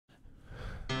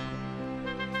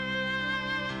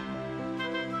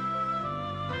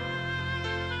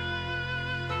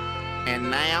And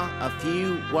now a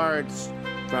few words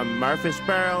from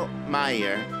Murfreesboro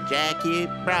Mayor Jackie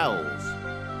Browse.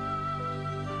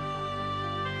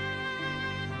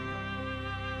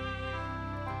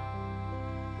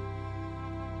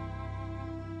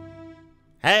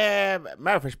 Hey,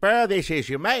 Murfreesboro, this is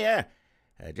your mayor,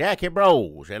 Jackie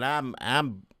Browse, and I'm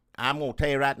gonna tell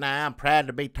you right now, I'm proud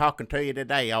to be talking to you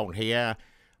today on here.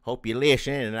 Hope you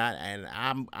listen, and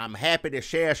I'm happy to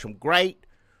share some great,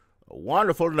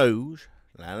 wonderful news.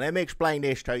 Now let me explain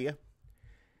this to you.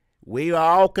 We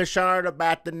are all concerned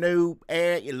about the new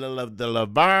area, the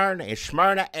Laverne and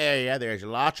Smyrna area. There's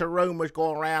lots of rumors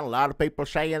going around. A lot of people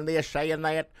saying this, saying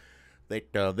that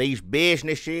these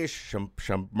businesses,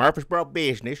 some Murfreesboro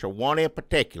business, or one in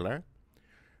particular,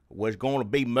 was going to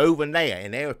be moving there.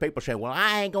 And there was people saying, well,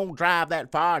 I ain't going to drive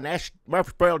that far, and that's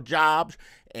Murfreesboro jobs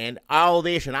and all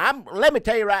this. And let me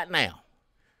tell you right now,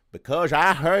 because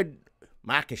I heard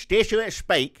my constituents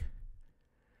speak,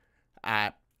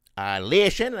 I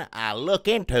listen, I look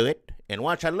into it, and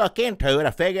once I look into it,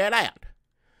 I figure it out.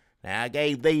 Now, I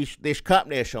gave this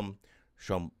company some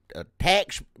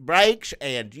tax breaks,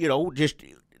 and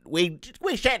we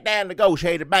sat down and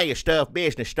negotiated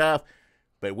business stuff,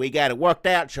 but we got it worked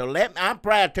out. So I'm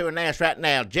proud to announce right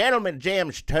now, Gentleman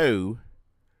Jim's 2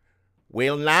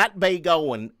 will not be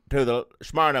going to the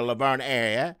Smyrna Laverne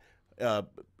area.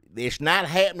 It's not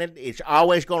happening. It's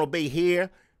always going to be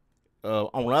here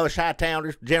on the other side of town.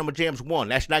 This Gentleman Jim's 1.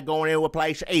 That's not going anywhere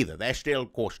place either. That's still,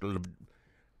 of course,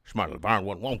 Smyrna Laverne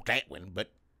wouldn't want that one,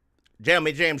 but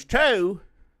Gentleman Jim's 2.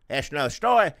 That's another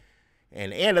story.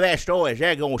 And the end of that story is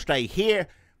they're going to stay here.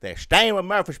 They're staying with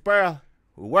Murfreesboro.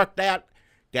 We worked out,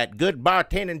 got good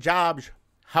bartending jobs,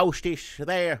 hostess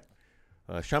there.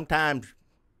 Sometimes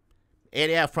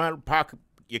Eddie out front, park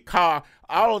your car.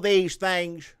 All of these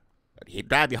things, he'd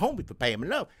drive you home if you pay him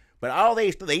enough. But all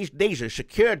these are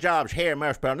secure jobs here in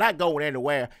Murfreesboro, not going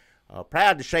anywhere.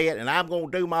 Proud to say it, and I'm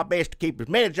going to do my best to keep as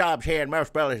many jobs here in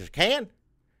Murfreesboro as I can.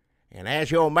 And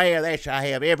as your mayor, I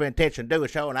have every intention of doing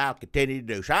so, and I'll continue to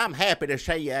do so. I'm happy to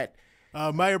say that.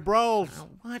 Mayor Browse.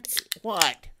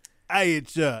 What? Hey,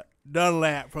 it's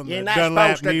Dunlap from You're the not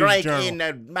Dunlap supposed to News drink Journal. in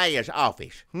the mayor's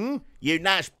office. You're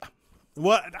not.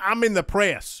 What? I'm in the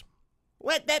press.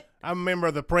 What? I'm a member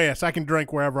of the press. I can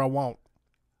drink wherever I want.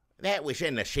 That was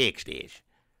in the 60s.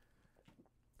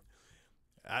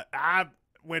 I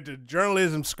went to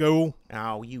journalism school.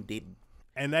 Oh, you didn't.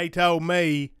 And they told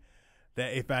me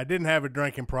that if I didn't have a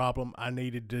drinking problem, I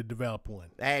needed to develop one.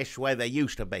 That's where they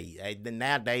used to be.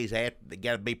 Nowadays, they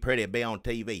got to be pretty to be on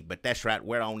TV. But that's right,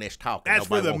 we're on this talk. That's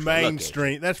for the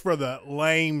mainstream. That's for the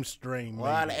lamestream.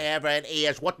 Whatever it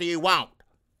is, what do you want?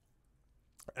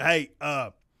 Hey,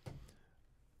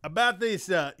 about this,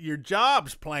 your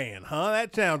jobs plan, huh?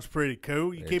 That sounds pretty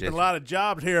cool. You're keeping a lot of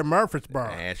jobs here in Murfreesboro.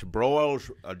 That's Broyles'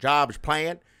 jobs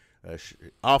plan.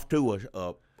 Off to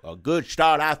a good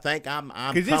start, I think.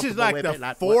 Because this is like the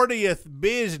 40th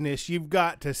business you've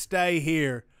got to stay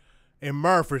here in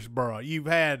Murfreesboro. You've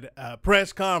had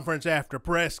press conference after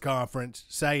press conference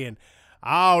saying,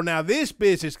 oh, now this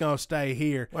business is going to stay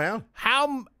here. Well,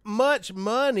 how much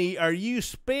money are you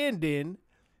spending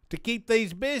to keep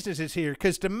these businesses here?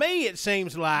 Because to me it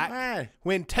seems like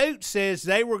when Toots says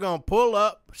they were going to pull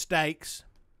up stakes,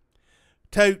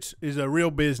 Toots is a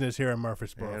real business here in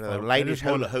Murfreesboro. The ladies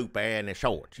hula hoop there in the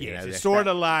shorts. Yes, it's sort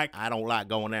of like I don't like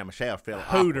going there myself. Feel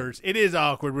Hooters. Awkward. It is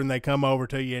awkward when they come over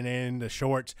to you and in the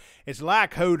shorts. It's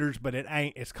like Hooters, but it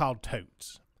ain't. It's called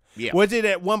Toots. Yeah. Was it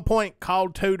at one point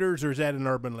called Tooters, or is that an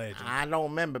urban legend? I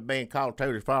don't remember being called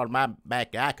Toots as far as my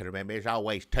back I can remember. It's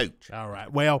always Toots. All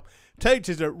right. Well, Toots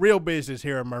is a real business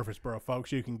here in Murfreesboro,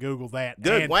 folks. You can Google that.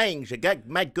 Good wings. They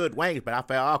make good wings, but I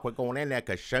felt awkward going in there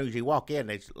because as soon as you walk in,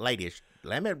 it's ladies,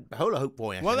 let me hula hoop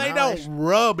for you. Well, they don't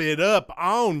rub it up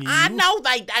on you. I know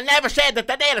they. I never said that.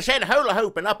 They did. I said hula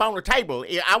hooping up on the table.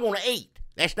 I want to eat.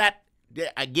 That's not.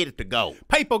 I get it to go.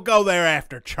 People go there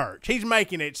after church. He's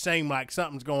making it seem like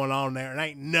something's going on there and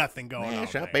ain't nothing going on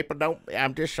some there. people don't.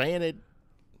 I'm just saying it.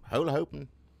 Hula hooping.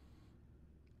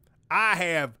 I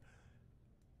have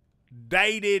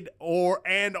dated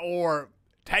or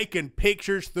taken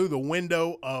pictures through the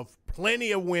window of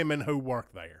plenty of women who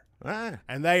work there.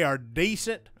 And they are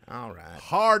decent, all right,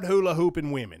 hard hula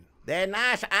hooping women. They're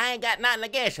nice. I ain't got nothing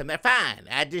against them. They're fine.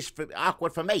 I just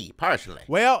awkward for me personally.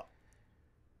 Well,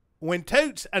 when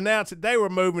Toots announced that they were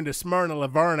moving to Smyrna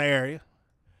Laverne area,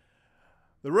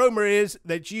 the rumor is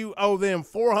that you owe them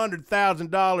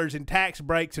 $400,000 in tax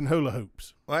breaks and hula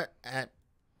hoops. What?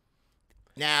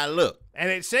 Now look. And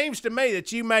it seems to me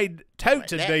that you made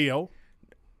Toots a deal.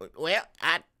 Well,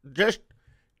 I just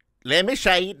let me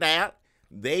say it now.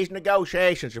 these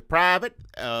negotiations are private.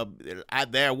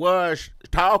 There was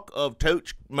talk of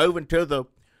Toots moving to the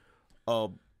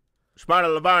Smyrna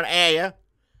Laverne area.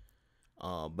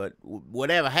 But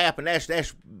whatever happened,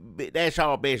 that's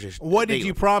our business. What did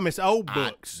you promise Old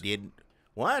Books? I didn't.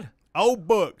 What? Old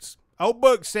Books. Old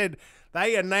Books said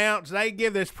they announced, they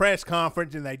give this press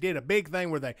conference, and they did a big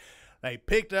thing where they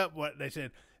picked up what they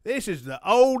said. This is the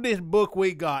oldest book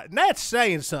we got. And that's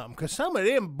saying something, because some of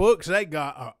them books they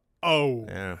got are old.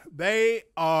 Yeah. They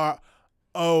are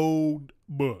old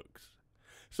books.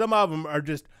 Some of them are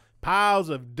just piles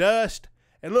of dust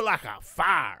and look like a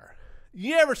fire.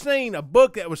 You ever seen a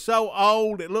book that was so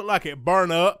old it looked like it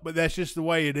burned up, but that's just the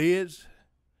way it is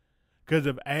because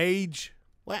of age?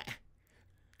 Well,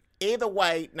 either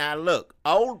way, now look,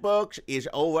 Old Books is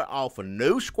over off a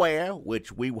New Square,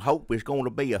 which we hope is going to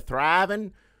be a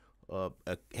thriving, have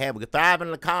a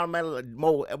thriving economy,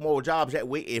 more jobs. That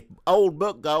if Old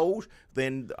Book goes,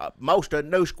 then most of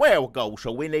New Square will go.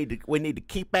 So we need to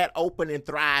keep that open and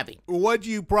thriving. What'd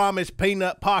you promise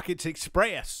Peanut Pockets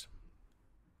Express?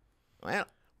 Well,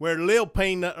 where Lil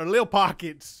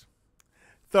Pockets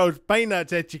throws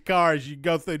peanuts at your car as you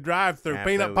go through drive-through.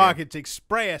 Peanut Pockets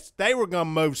Express, they were going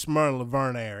to move Smyrna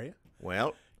Laverne area.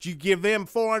 Well, did you give them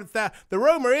 $400,000? The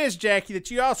rumor is, Jackie, that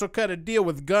you also cut a deal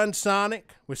with Gunsonic,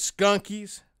 with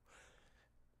Skunkies.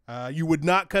 You would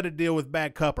not cut a deal with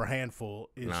Bad Cup or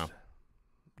Handful. No.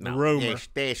 The rumor.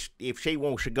 If she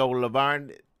wants to go to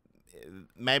Laverne,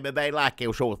 maybe they like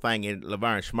that sort of thing in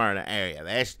Laverne, Smyrna area.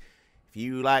 If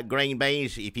you like green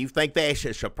beans, if you think that's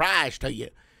a surprise to you,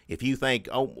 if you think,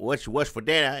 oh, what's for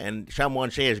dinner, and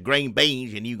someone says green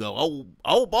beans, and you go,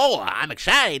 oh boy, I'm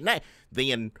excited,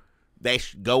 then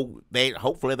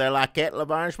hopefully they're like that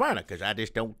Laverne, Smyrna, because I don't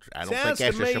think that's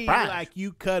a surprise. Sounds to me like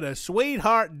you cut a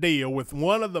sweetheart deal with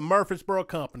one of the Murfreesboro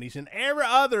companies, and every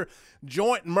other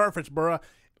joint in Murfreesboro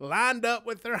lined up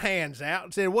with their hands out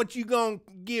and said, what you gonna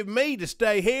give me to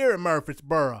stay here in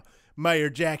Murfreesboro, Mayor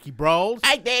Jackie Broles?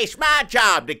 Hey, it's my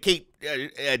job to keep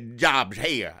jobs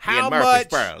here in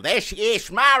Murfreesboro.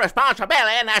 It's my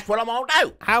responsibility, and that's what I'm going to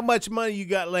do. How much money you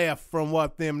got left from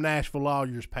what them Nashville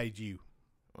lawyers paid you?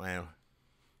 Well,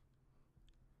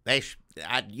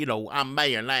 I'm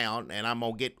mayor now, and I'm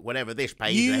going to get whatever this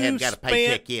pays. I haven't got a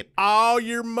paycheck yet. All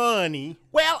your money.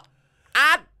 Well,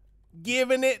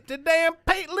 giving it to damn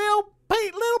little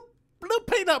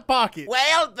Peanut Pocket.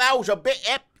 Well, those are big.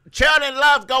 Children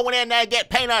love going in there and get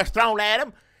peanuts thrown at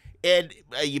them. And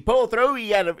you pull through,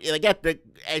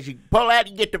 as you pull out,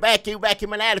 you get the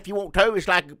vacuuming out if you want to. It's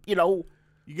like, you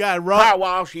got to car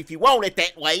wash. If you want it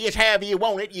that way, it's however you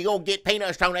want it. You're going to get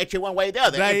peanuts thrown at you one way or the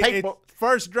other.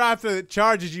 First drive-through that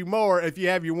charges you more if you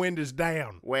have your windows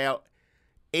down. Well,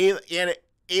 either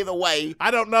way. I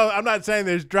don't know. I'm not saying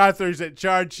there's drive-thrus that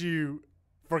charge you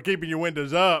for keeping your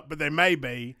windows up, but they may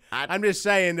be. I'm just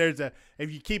saying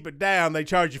if you keep it down, they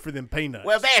charge you for them peanuts.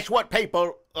 Well, that's what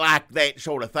people like, that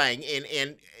sort of thing,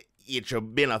 and it's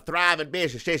been a thriving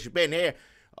business since it's been here.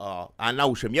 I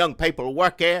know some young people who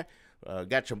work there,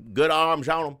 got some good arms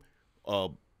on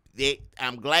them.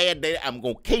 I'm glad that I'm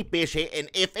going to keep this here, and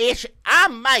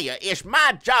I'm mayor, it's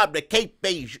my job to keep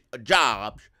these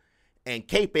jobs and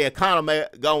keep the economy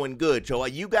going good. So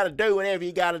you got to do whatever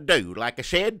you got to do. Like I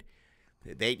said,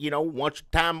 once a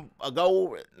time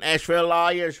ago, Nashville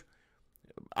lawyers,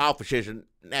 offices and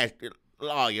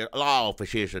law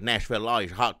offices of Nashville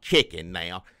lawyers, hot chicken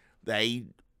now.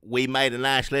 We made a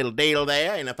nice little deal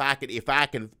there, and if I could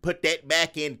put that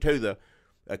back into the,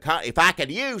 if I could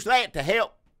use that to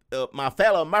help my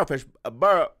fellow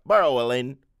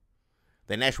Murfreesboroans,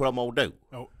 then that's what I'm gonna do.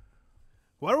 Oh,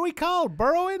 what are we called,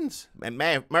 Burrowans?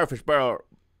 Murfreesboro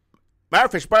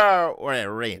or a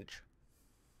range.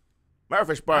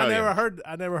 Murfreesboro. I never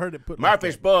heard it put.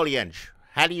 Murfreesborians.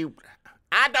 How do you?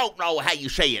 I don't know how you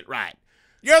say it right.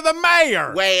 You're the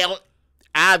mayor. Well,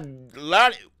 I've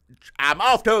learned. I'm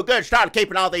off to a good start of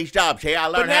keeping all these jobs here. I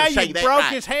learned how to say that right. But now you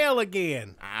broke as hell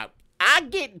again. I'm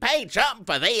getting paid something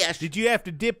for this. Did you have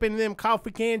to dip in them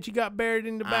coffee cans you got buried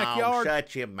in the backyard? Oh,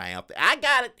 shut your mouth. I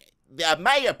got it. The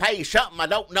mayor pays something I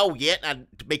don't know yet. And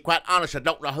to be quite honest, I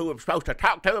don't know who I'm supposed to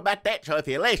talk to about that. So if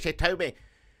you listen to me,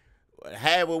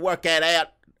 how we work that out,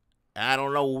 I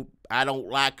don't know. I don't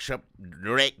like some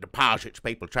direct deposits.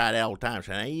 People try that all the time.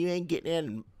 Say, you ain't getting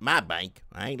in my bank.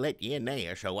 I ain't letting you in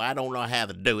there. So I don't know how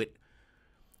to do it.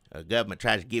 Government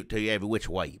tries to give it to you every which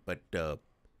way. But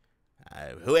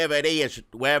whoever it is,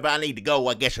 wherever I need to go,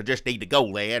 I guess I just need to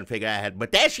go there and figure out how to.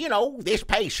 But that's, this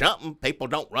pays something. People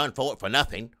don't run for it for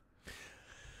nothing.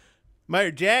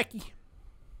 Mayor Jackie.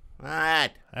 All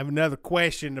right. I have another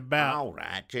question about. All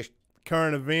right. Just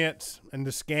current events and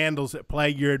the scandals that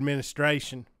plague your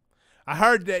administration. I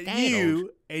heard that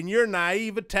you and your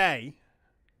naivete,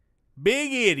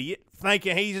 big idiot,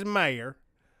 thinking he's the mayor,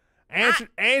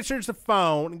 answers the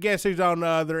phone, and guess who's on the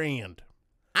other end?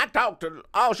 I talk to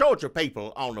all sorts of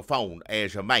people on the phone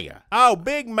as a mayor. Oh,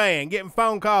 big man, getting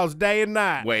phone calls day and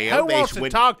night. Well, who wants to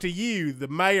talk to you, the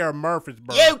mayor of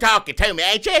Murfreesboro? You talking to me,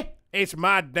 ain't you? It's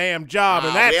my damn job,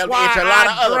 and that's well, why it's a lot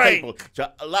I of other drink. people. So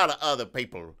a lot of other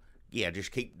people. Yeah,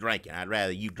 just keep drinking. I'd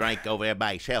rather you drink over there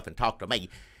by yourself and talk to me.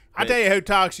 I tell you who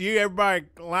talks to you. Everybody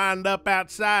lined up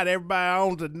outside. Everybody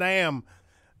owns a damn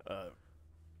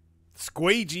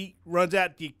squeegee. Runs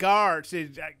out to your car.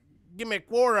 Says, "Give me a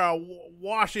quarter. I'll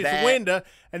wash this window."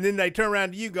 And then they turn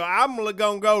around to you and go, "I'm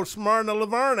gonna go Smyrna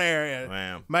Laverne area,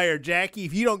 well, Mayor Jackie,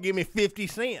 if you don't give me 50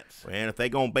 cents. Well, if they're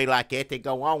gonna be like that, they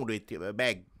go on with a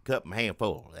bag, cup, and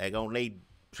handful. They're gonna need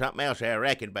something else, I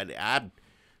reckon. But as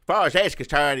far as that's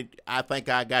concerned, I think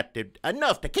I got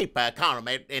enough to keep our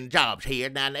economy and jobs here.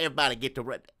 Now everybody get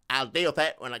to. I'll deal with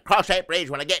that when I cross that bridge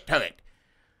when I get to it.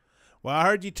 Well, I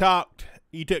heard you talked.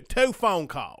 You took 2 phone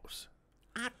calls.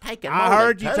 I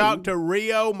heard you talk to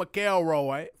Rio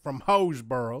McElroy from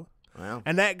Hoseboro, well,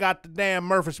 and that got the damn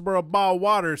Murfreesboro Ball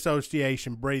Water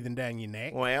Association breathing down your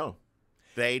neck. Well,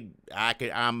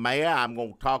 I'm mayor. I'm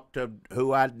going to talk to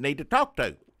who I need to talk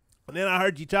to. And then I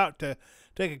heard you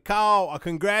take a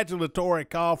congratulatory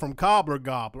call from Cobbler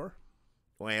Gobbler.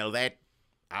 Well,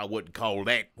 I wouldn't call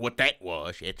that what that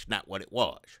was. It's not what it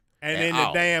was. And then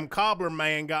the damn cobbler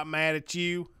man got mad at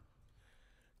you.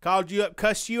 Called you up,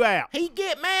 cussed you out. He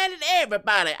get mad at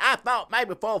everybody. I thought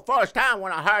maybe for the first time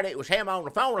when I heard it was him on the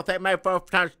phone, I thought maybe for the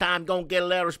first time going to get a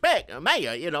little respect. A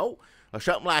mayor, or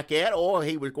something like that. Or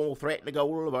he was going to threaten to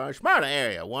go to the Smyrna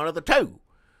area, one of the two.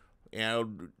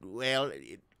 Well,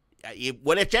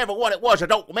 whichever one it was, I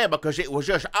don't remember because it was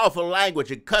just awful language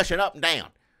and cussing up and down.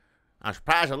 I'm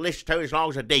surprised I listened to it as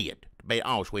long as I did, to be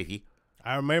honest with you.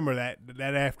 I remember that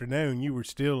afternoon. You were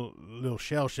still a little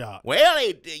shell-shocked. Well,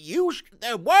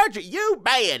 the words that you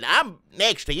bad, I'm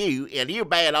next to you, and you're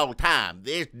bad all the time.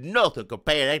 There's nothing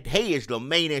compared. He is the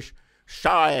meanest,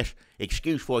 sorriest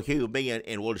excuse for a human being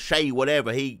and will say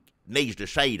whatever he needs to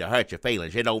say to hurt your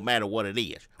feelings. It don't matter what it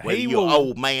is. Whether you're an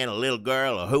old man, a little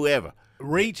girl, or whoever.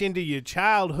 Reach into your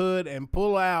childhood and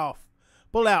pull out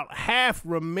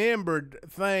half-remembered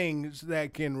things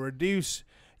that can reduce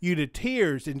you to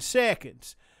tears in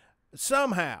seconds.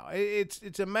 Somehow,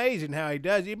 it's amazing how he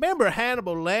does. You remember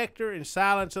Hannibal Lecter in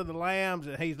Silence of the Lambs,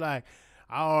 and he's like,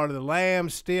 "Oh, are the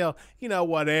lambs still?"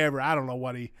 Whatever. I don't know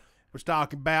what he was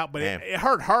talking about, but it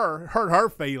hurt her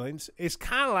feelings. It's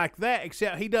kind of like that,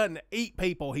 except he doesn't eat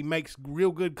people. He makes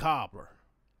real good cobbler.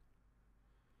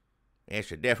 That's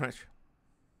the difference.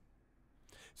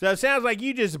 So it sounds like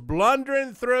you just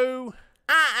blundering through.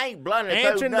 I ain't blundering through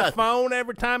answering nothing. The phone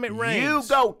every time it rings. You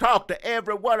go talk to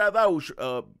every one of those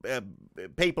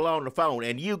people on the phone,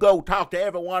 and you go talk to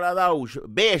every one of those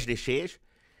businesses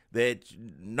that's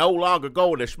no longer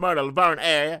going to Smyrna Laverne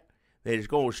area, that is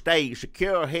going to stay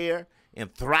secure here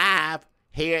and thrive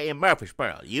here in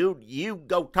Murfreesboro. You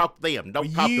go talk to them.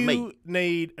 Don't talk to me. You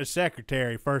need a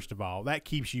secretary, first of all. That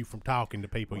keeps you from talking to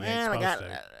people you ain't supposed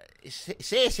to.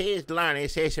 Sissy is learning.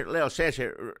 Sissy, little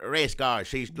Sissy race guard.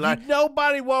 She's learning.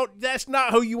 That's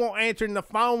not who you want answering the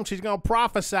phone. She's going to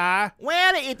prophesy.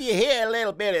 Well, if you hear a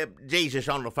little bit of Jesus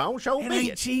on the phone, so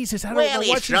be it. Jesus, I don't know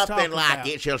what she's talking about. Well, it's something like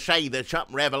it. She'll say that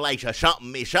something revelation or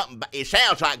something. It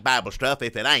sounds like Bible stuff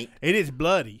if it ain't. It is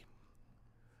bloody.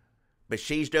 But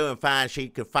she's doing fine. She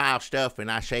could file stuff, and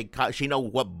I say she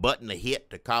knows what button to hit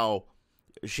to call.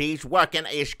 She's working.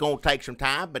 It's going to take some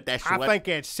time, but that's what... I think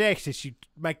that's sexist. You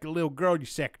make a little girl your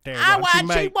secretary.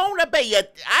 She want to be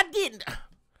I didn't...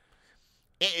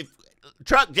 If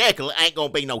Truck Jekyll ain't going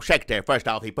to be no secretary, first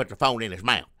off, he puts the phone in his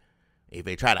mouth if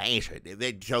he try to answer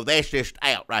it. So that's just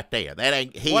out right there. That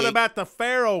ain't... What about the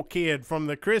Pharaoh kid from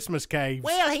the Christmas Caves?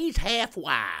 Well, he's half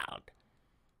wild.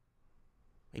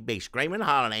 He'd be screaming and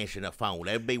hollering answering the phone.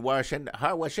 That'd be worse than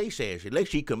her what she says. At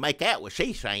least you can make out what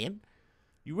she's saying.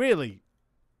 You really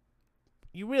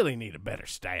need a better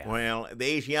staff. Well,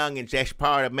 these youngins, that's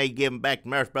part of me giving back to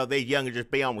Murfreesboro. These youngins just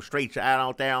be on the streets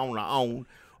out there on their own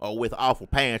or with awful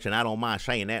parents, and I don't mind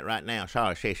saying that right now.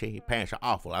 Sorry, Sissy, your parents are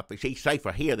awful. I think she's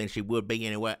safer here than she would be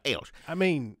anywhere else. I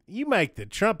mean, you make the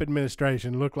Trump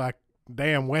administration look like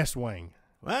damn West Wing.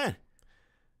 What?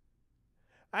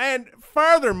 And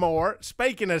furthermore,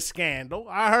 speaking of scandal,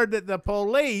 I heard that the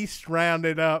police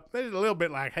rounded up. This is a little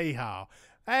bit like hee-haw.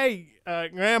 Hey,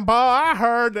 Grandpa, I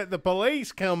heard that the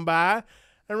police come by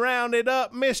and rounded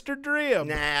up Mr. Drib.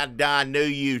 Now, Don knew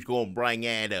you was going to bring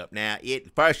that up. Now,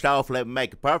 first off, let me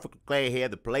make it perfectly clear here.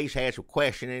 The police had some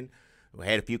questioning. We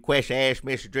had a few questions asked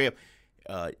Mr. Drib.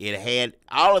 It had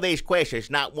all of these questions.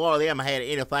 Not one of them had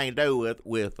anything to do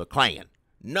with the Klan.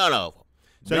 None of them.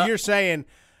 So you're saying,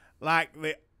 like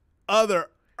the other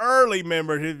early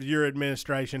members of your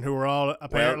administration who were all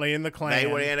apparently in the Klan. They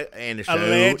were in the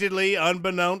allegedly,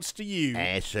 unbeknownst to you.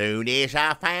 As soon as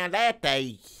I found out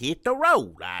they hit the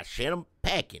road, I sent them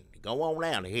packing. Go on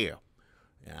down to here.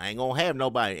 I ain't going to have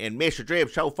nobody. And Mr.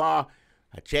 Drib, so far,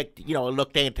 I checked,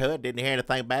 looked into it, didn't hear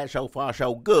anything bad. So far,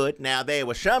 so good. Now, there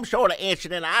was some sort of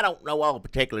incident. I don't know all the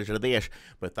particulars of this,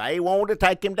 but they wanted to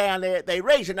take him down there. The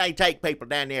reason they take people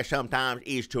down there sometimes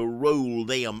is to rule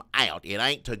them out. It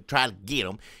ain't to try to get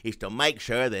them. It's to make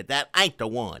sure that ain't the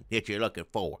one that you're looking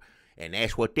for. And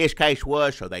that's what this case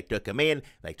was. So they took him in,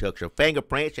 they took some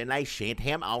fingerprints, and they sent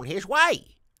him on his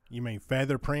way. You mean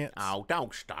feather prints? Oh,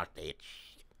 don't start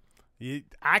that.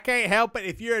 I can't help it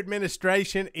if your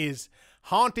administration is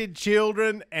haunted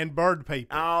children and bird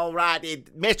people. All right,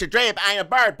 Mr. Drib ain't a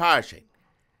bird person.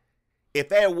 If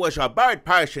there was a bird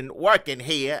person working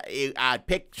here, I'd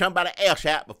pick somebody else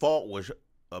out before it was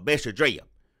Mr. Drib.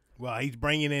 Well, he's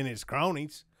bringing in his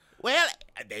cronies. Well,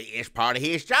 it's part of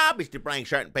his job is to bring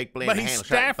certain people in but to he's handle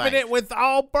certain things. staffing it with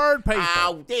all bird people.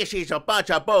 Oh, this is a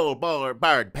bunch of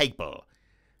bird people.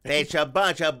 It's a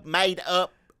bunch of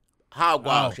made-up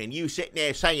hogwash, and you sitting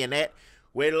there saying that.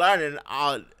 We're learning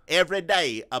every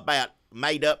day about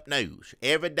made-up news,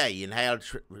 every day, and how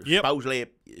supposedly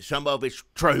some of it's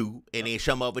true and then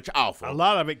some of it's awful. A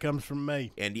lot of it comes from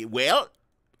me. And,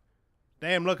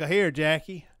 damn, look here,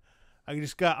 Jackie. I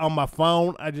just got on my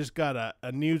phone, I just got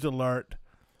a news alert.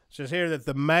 It says here that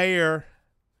the mayor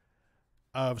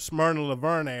of Smyrna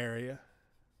Laverne area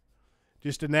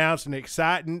just announced an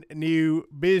exciting new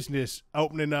business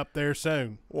opening up there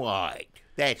soon. What?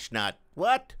 That's not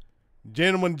what?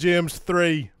 Gentleman Jim's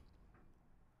 3.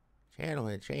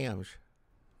 Gentleman Jim's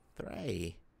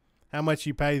 3. How much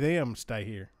you pay them to stay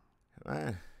here?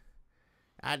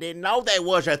 I didn't know there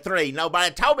was a 3.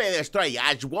 Nobody told me there's 3.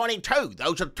 I was 1 and 2.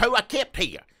 Those are 2 I kept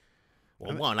here.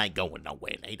 Well, 1 ain't going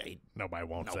nowhere. Nobody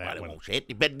wants that. Nobody wants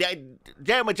it. But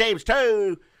Gentleman James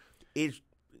 2 is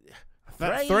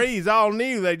 3. 3 is all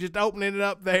new. They just opened it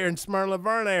up there in Smyrna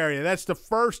Laverne area. That's the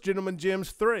first Gentleman Jim's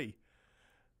 3.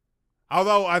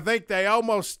 Although I think they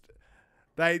almost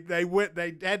they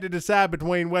had to decide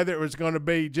between whether it was going to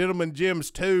be Gentleman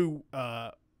Jim's 2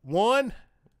 1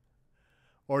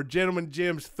 or Gentleman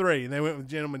Jim's 3, and they went with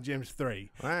Gentleman Jim's 3.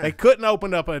 Wow. They couldn't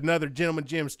open up another Gentleman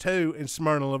Jim's 2 in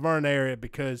Smyrna Laverne area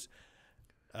because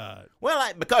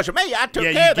because of me, I took care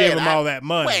of you that. give them all that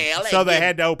money, so they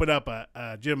had to open up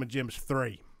a Gentleman Jim's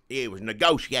 3. It was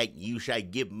negotiating. You say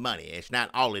give money. It's not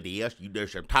all it is. You do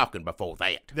some talking before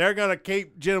that. They're going to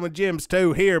keep Gentleman Jim's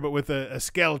 2 here, but with a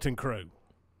skeleton crew.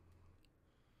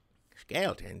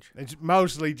 Skeletons? It's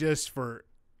mostly just for,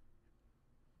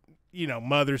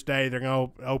 Mother's Day. They're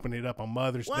going to open it up on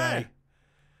Mother's Day.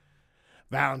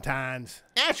 Valentine's.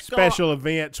 Special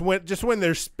events. When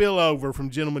there's spillover from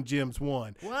Gentleman Jim's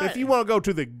 1. But if you want to go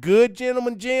to the good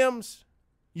Gentleman Jim's,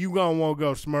 you going to want to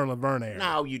go to Smyrna Laverne area.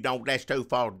 No, you don't. That's too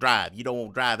far to drive. You don't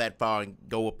want to drive that far and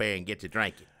go up there and get to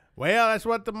drinking. Well, that's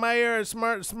what the mayor of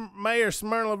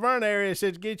Smyrna Laverne area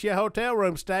says, get you a hotel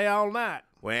room, stay all night.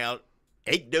 Well,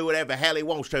 he can do whatever the hell he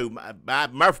wants to. My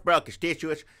Murfreesboro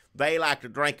constituents, they like to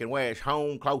drink and where it's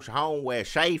home, close to home, where it's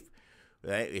safe.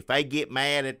 If they get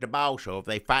mad at the boss or if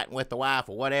they fighting with the wife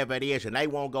or whatever it is and they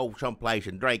want to go someplace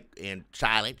and drink in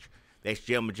silence, that's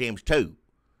Gentleman Jim's 2.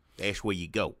 That's where you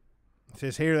go. It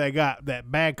says here they got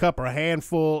that bag cup or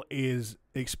handful is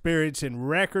experiencing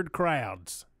record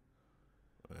crowds.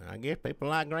 I guess people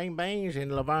like green beans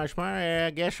in Laverne Smyrna. I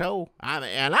guess so.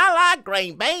 And I like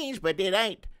green beans, but there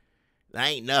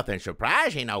ain't nothing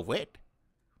surprising over it.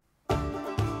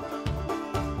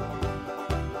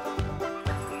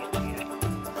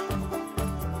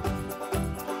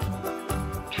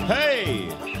 Hey,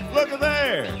 look at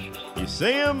there. You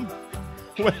see him?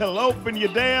 Well, open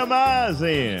your damn eyes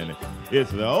in.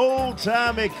 It's the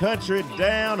old-timey country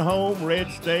down-home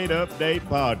red state update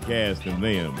podcast and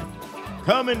them.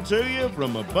 Coming to you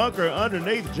from a bunker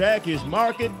underneath Jackie's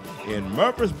Market in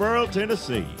Murfreesboro,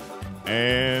 Tennessee.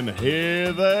 And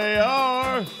here they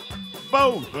are,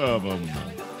 both of them.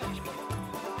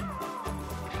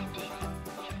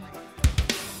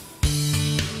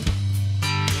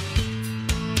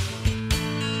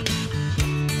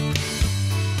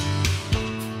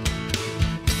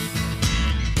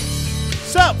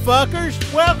 Sup,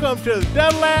 fuckers? Welcome to the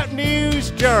Dunlap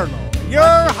News Journal, your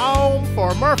home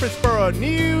for Murfreesboro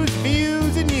news,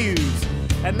 views and news.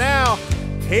 And now,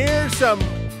 here's some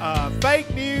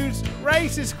fake news,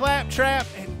 racist claptrap,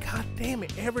 and god damn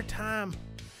it, every time.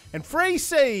 And free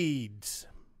seeds.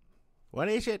 What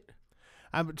is it?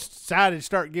 I've decided to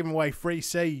start giving away free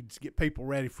seeds, get people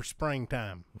ready for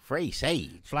springtime. Free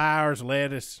seeds? Flowers,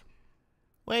 lettuce.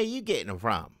 Where are you getting them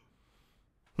from?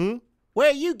 Hmm? Where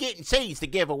are you getting seeds to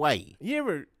give away? You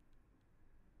ever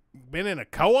been in a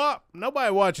co-op?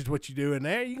 Nobody watches what you do in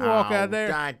there. You can walk out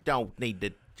there. I don't need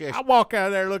to just... I walk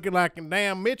out there looking like a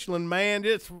damn Michelin man,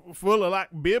 just full of like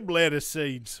bib lettuce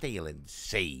seeds. Stealing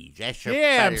seeds. That's I'm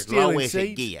as stealing low as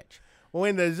it seeds. gets.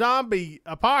 When the zombie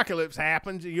apocalypse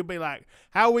happens, you'll be like,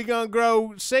 how are we going to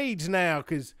grow seeds now?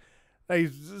 Because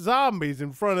there's zombies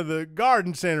in front of the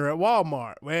garden center at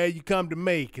Walmart. Well, you come to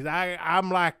me because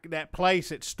I'm like that place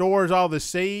that stores all the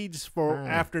seeds for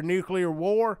after nuclear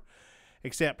war,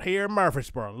 except here in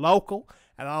Murfreesboro, local,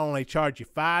 and I only charge you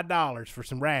 $5 for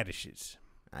some radishes.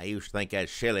 I used to think that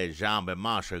silly zombie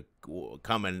monster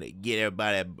come and get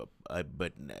everybody,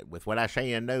 but with what I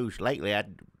see in the news lately, I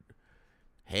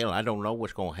don't know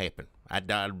what's going to happen.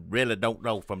 I really don't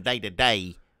know from day to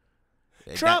day.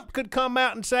 Trump could come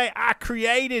out and say, I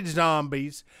created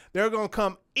zombies. They're going to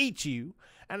come eat you.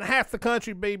 And half the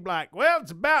country be like, well,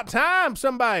 it's about time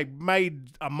somebody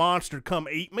made a monster come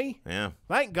eat me. Yeah.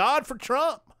 Thank God for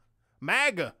Trump.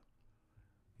 MAGA.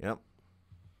 Yep.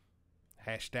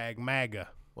 Hashtag MAGA.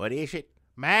 What is it?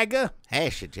 MAGA.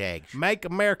 Hashtags. Make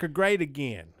America great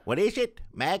again. What is it?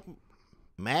 Magza?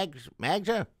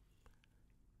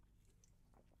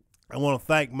 I want to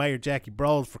thank Mayor Jackie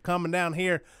Broles for coming down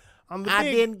here on the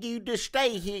didn't you just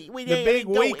stay here. The big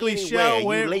weekly show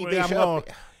where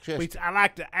I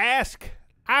like to ask.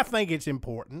 I think it's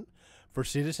important for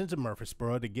citizens of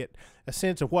Murfreesboro to get a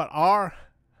sense of what our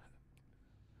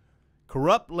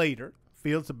corrupt leader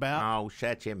feels about. Oh,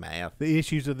 shut your mouth. The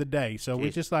issues of the day. So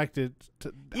we just like to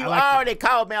you already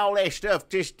called me all that stuff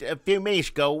just a few minutes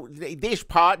ago. This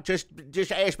part, just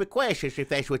ask me questions if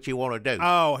that's what you want to do.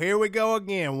 Oh, here we go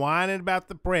again, whining about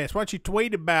the press. Why don't you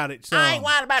tweet about it, son? I ain't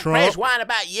whining about Trump? the press, whining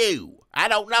about you. I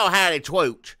don't know how to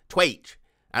tweet.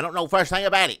 I don't know first thing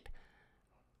about it.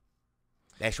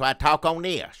 That's why I talk on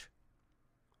this.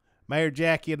 Mayor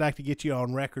Jackie, I'd like to get you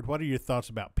on record. What are your thoughts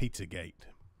about Pizzagate?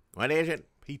 What is it?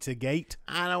 Pizzagate?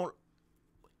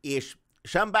 It's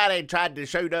somebody tried to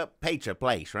shoot up pizza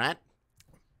place, right?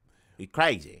 You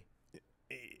crazy.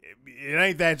 It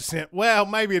ain't that simple. Well,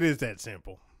 maybe it is that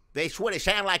simple. That's what it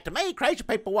sounded like to me. Crazy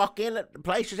people walk in at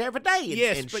places every day.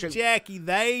 Yes, but shoot.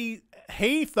 Jackie,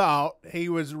 he thought he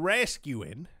was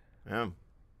rescuing.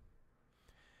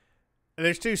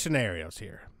 There's two scenarios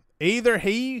here. Either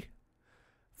he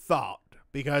thought,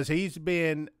 because he's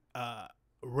been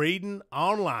reading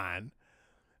online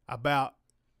about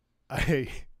a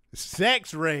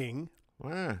sex ring,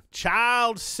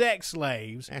 child sex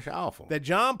slaves. That's awful. That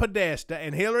John Podesta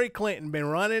and Hillary Clinton been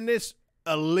running this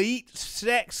elite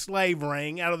sex slave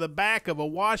ring out of the back of a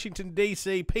Washington,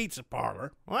 D.C. pizza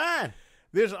parlor. What?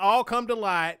 This all come to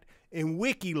light in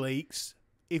WikiLeaks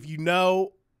if you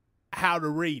know how to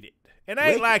read it. It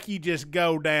ain't like you just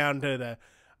go down to the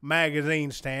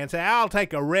magazine stand and say, I'll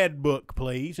take a red book,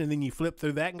 please, and then you flip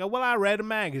through that and go, well, I read a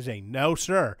magazine. No,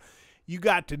 sir. You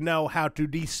got to know how to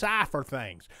decipher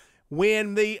things.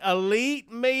 When the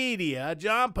elite media,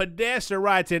 John Podesta,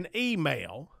 writes an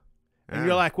email, and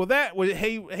you're like, well, that was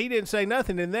he didn't say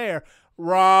nothing in there.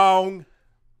 Wrong.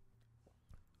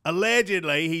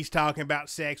 Allegedly, he's talking about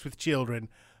sex with children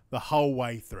the whole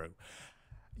way through.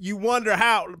 You wonder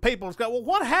how people go, well,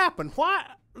 what happened? Why?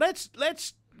 Let's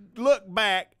look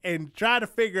back and try to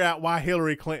figure out why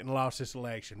Hillary Clinton lost this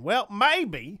election. Well,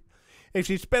 maybe if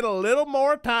she spent a little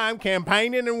more time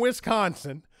campaigning in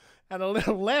Wisconsin and a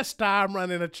little less time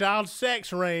running a child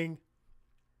sex ring,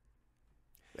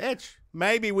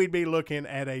 maybe we'd be looking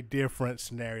at a different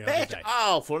scenario That's today.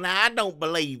 Awful. Now, I don't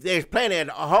believe there's plenty of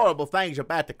horrible things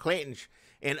about the Clintons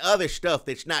and other stuff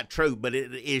that's not true, but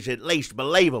it is at least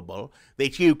believable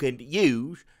that you can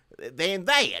use than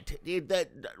that. The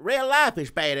real life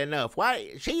is bad enough.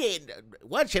 Why she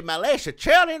molested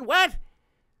children? What?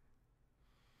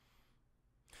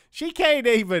 She can't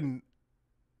even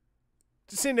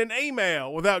send an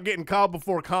email without getting called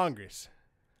before Congress.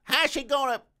 How's she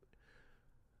gonna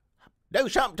do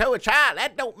something to a child?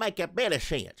 That don't make a bit of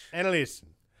sense. And listen,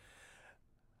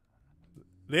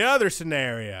 the other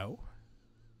scenario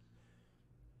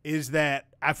is that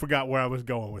I forgot where I was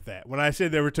going with that. When I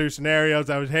said there were two scenarios,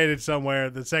 I was headed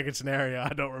somewhere. The second scenario,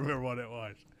 I don't remember what it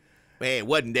was. Well, it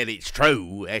wasn't that it's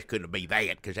true. That couldn't be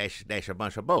that, because that's a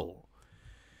bunch of bull.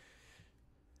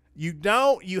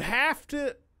 You have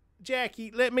to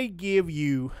Jackie, let me give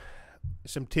you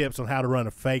some tips on how to run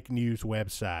a fake news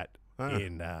website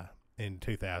in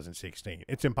 2016.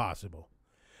 It's impossible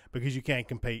because you can't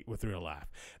compete with real life.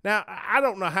 Now, I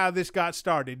don't know how this got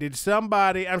started. Did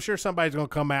somebody, I'm sure somebody's going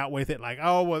to come out with it like,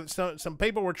 oh, well, some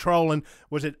people were trolling.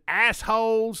 Was it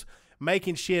assholes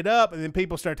making shit up and then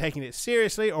people start taking it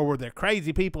seriously, or were there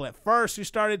crazy people at first who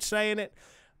started saying it?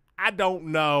 I don't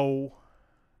know.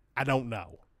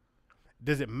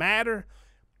 Does it matter?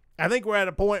 I think we're at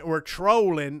a point where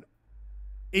trolling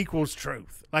equals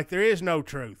truth. Like, there is no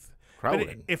truth.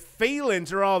 But if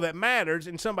feelings are all that matters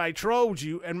and somebody trolls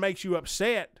you and makes you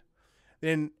upset,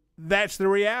 then that's the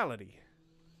reality.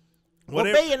 Well,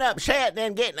 being upset and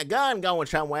then getting a gun going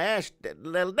somewhere, that's a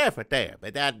little different there.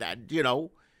 But that you know.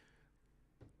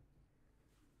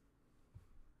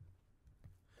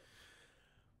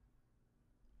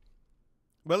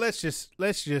 But let's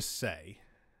just say,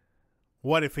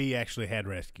 what if he actually had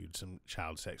rescued some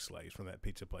child sex slaves from that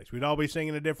pizza place? We'd all be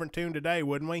singing a different tune today,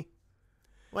 wouldn't we?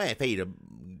 Well, if he'd have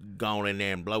gone in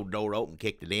there and blowed the door open,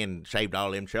 kicked it in, and saved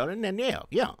all them children, then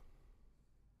yeah.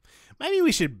 Maybe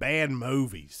we should ban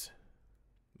movies.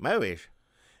 Movies?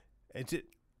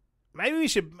 Maybe we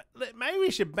should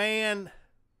ban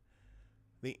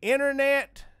the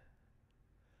internet.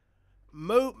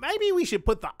 Maybe we should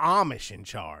put the Amish in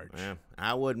charge. Well,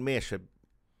 I wouldn't miss a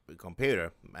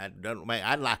computer.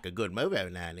 I'd like a good movie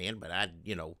every now and then, but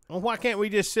Well, why can't we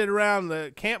just sit around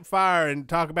the campfire and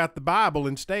talk about the Bible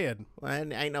instead? Well,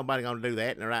 ain't nobody gonna do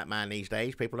that in the right mind these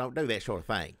days. People don't do that sort of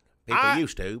thing. People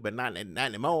used to, but not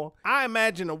anymore. I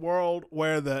imagine a world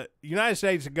where the United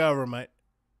States government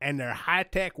and their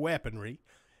high-tech weaponry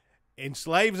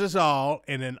enslaves us all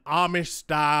in an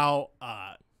Amish-style,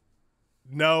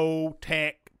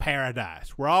 no-tech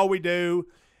paradise, where all we do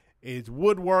is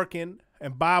woodworking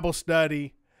and Bible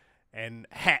study and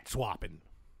hat swapping.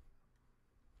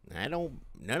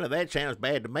 None of that sounds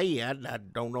bad to me. I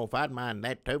don't know if I'd mind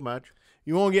that too much.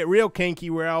 You want to get real kinky,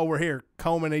 we're over here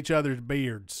combing each other's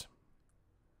beards.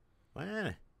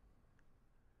 Well,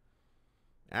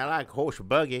 I like horse and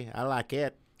buggy. I like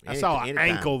that. I saw an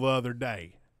ankle the other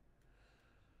day.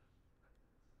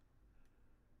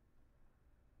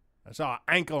 I saw an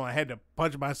ankle and I had to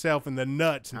punch myself in the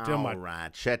nuts until All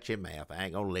right, shut your mouth. I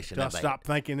ain't gonna listen to that. Stop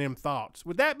thinking them thoughts.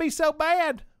 Would that be so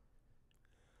bad?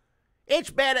 It's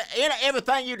better.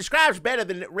 Everything you describe is better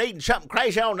than reading something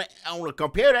crazy on a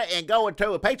computer and going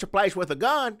to a pizza place with a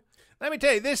gun. Let me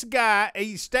tell you, this guy,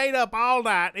 he stayed up all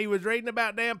night. He was reading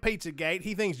about damn Pizzagate.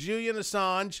 He thinks Julian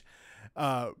Assange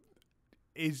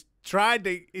is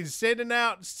sending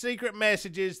out secret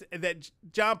messages that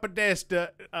John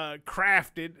Podesta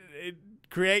crafted,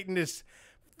 creating this.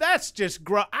 That's just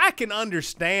I can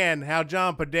understand how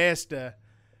John Podesta.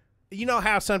 You know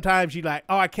how sometimes you like,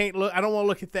 oh, I can't look. I don't want to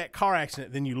look at that car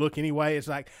accident. Then you look anyway. It's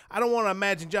like, I don't want to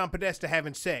imagine John Podesta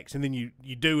having sex, and then you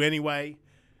do anyway,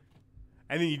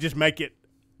 and then you just make it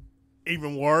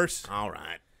even worse. All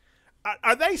right.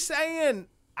 Are they saying?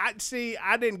 I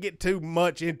didn't get too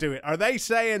much into it. Are they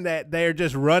saying that they're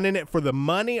just running it for the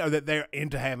money, or that they're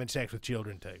into having sex with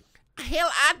children too? Hell,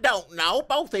 I don't know.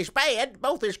 Both is bad.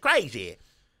 Both is crazy.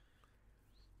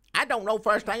 I don't know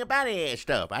first thing about any of that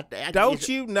stuff. Don't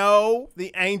you know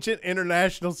the ancient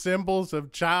international symbols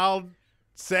of child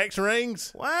sex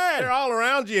rings? What? They're all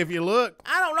around you if you look.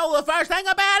 I don't know the first thing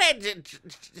about it.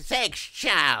 Sex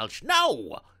childs.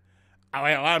 No. Oh,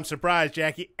 well, I'm surprised,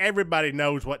 Jackie. Everybody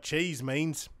knows what cheese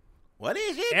means. What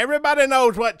is it? Everybody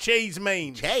knows what cheese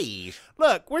means. Cheese?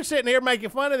 Look, we're sitting here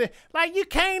making fun of it. Like, you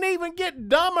can't even get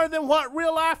dumber than what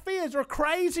real life is, or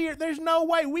crazier. There's no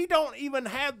way. We don't even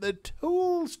have the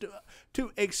tools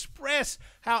to express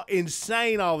how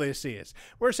insane all this is.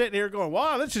 We're sitting here going,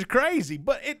 wow, this is crazy.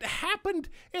 But it happened.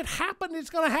 It happened. It's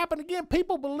going to happen again.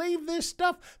 People believe this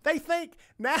stuff. They think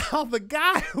now the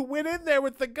guy who went in there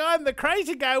with the gun, the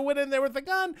crazy guy who went in there with the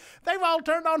gun, they've all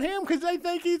turned on him because they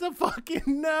think he's a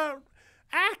fucking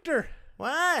actor.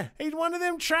 What? He's one of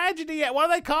them tragedy. What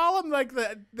do they call them? Like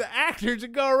the actors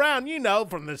that go around,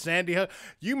 from the Sandy Hook.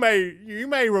 You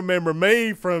may remember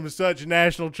me from such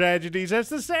national tragedies as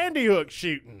the Sandy Hook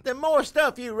shooting. The more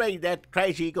stuff you read, that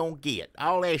crazy you're gonna get.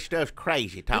 All that stuff's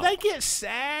crazy talk. Do they get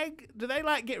SAG? Do they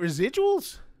get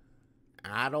residuals?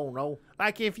 I don't know.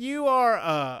 Like if you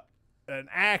are an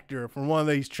actor from one of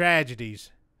these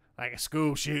tragedies, like a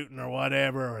school shooting or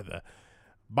whatever, or the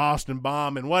Boston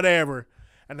bombing, whatever,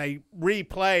 and they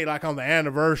replay like on the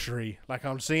anniversary, like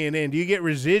on CNN, do you get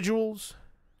residuals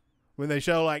when they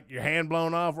show like your hand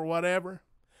blown off or whatever?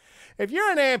 If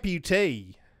you're an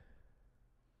amputee,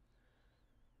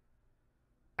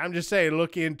 I'm just saying,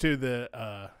 look into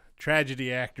the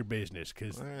tragedy actor business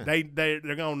because they're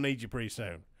gonna need you pretty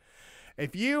soon.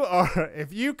 If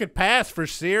you could pass for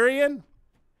Syrian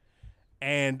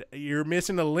and you're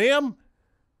missing a limb,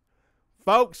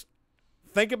 folks,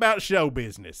 think about show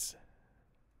business.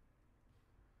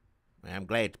 I'm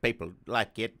glad people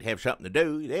like it have something to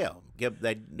do. Yeah,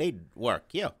 they need work.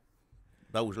 Yeah,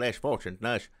 those less fortunate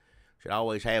than us should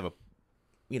always have a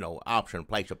option,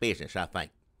 place of business. I think.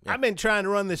 Yeah. I've been trying to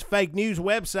run this fake news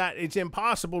website. It's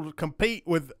impossible to compete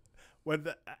with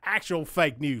the actual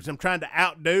fake news. I'm trying to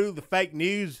outdo the fake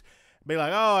news. Be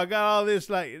like, oh, I got all this.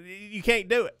 Like, you can't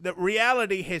do it. The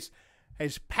reality has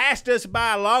passed us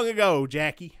by long ago,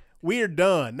 Jackie. We're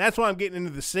done. That's why I'm getting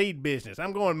into the seed business.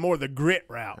 I'm going more the grit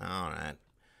route. All right.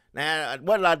 Now,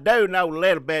 what I do know a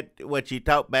little bit, what you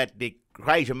talked about, the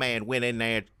crazy man went in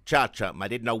there and shot something. I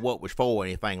didn't know what was for or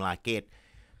anything like it.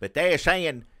 But they're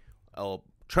saying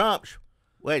Trump's,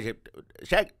 what is it,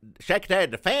 Secretary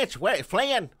of Defense,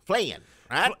 Flynn,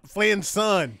 right? Flynn's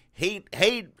son. He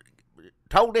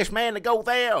told this man to go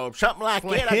there or something like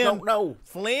that. I don't know.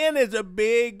 Flynn is a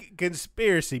big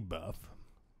conspiracy buff.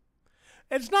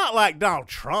 It's not like Donald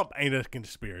Trump ain't a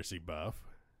conspiracy buff.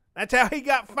 That's how he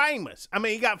got famous. I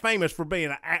mean, he got famous for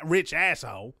being a rich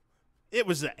asshole. It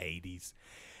was the 80s.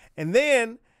 And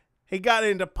then he got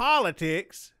into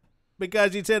politics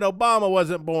because he said Obama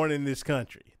wasn't born in this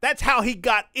country. That's how he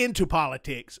got into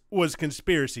politics, was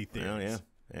conspiracy theories. Well, yeah,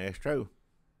 that's true.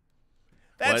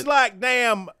 That's like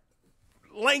damn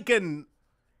Lincoln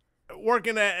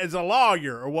working as a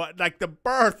lawyer or what, like the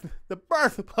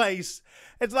birthplace.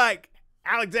 It's like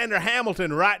Alexander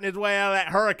Hamilton writing his way out of that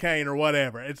hurricane or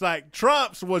whatever. It's like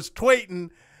Trump's was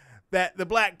tweeting that the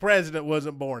black president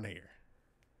wasn't born here.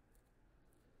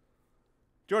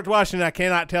 George Washington, I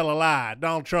cannot tell a lie.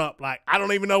 Donald Trump, like, I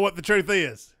don't even know what the truth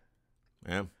is.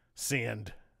 Yeah.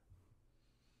 Send.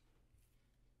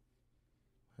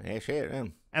 That's it,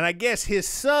 man. And I guess his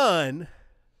son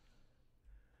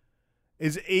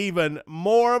is even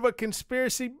more of a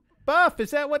conspiracy buff.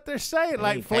 Is that what they're saying?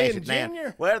 Like Flynn Jr.?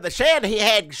 Well, they said he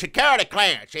had security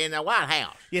clearance in the White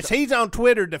House. Yes, he's on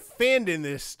Twitter defending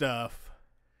this stuff.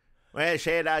 Well, they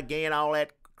said again all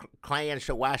that Klan,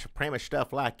 so white supremacist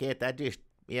stuff like that. That just,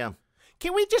 yeah.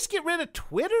 Can we just get rid of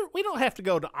Twitter? We don't have to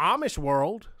go to Amish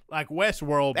world, like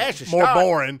Westworld. That's more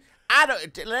boring.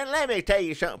 Let me tell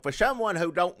you something. For someone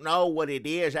who don't know what it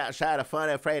is outside of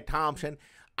Funny Fred Thompson,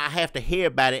 I have to hear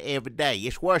about it every day.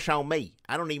 It's worse on me.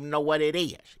 I don't even know what it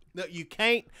is. No, you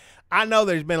can't. I know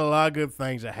there's been a lot of good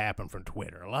things that happen from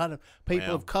Twitter. A lot of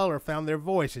people of color found their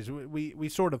voices. We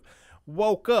sort of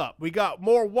woke up. We got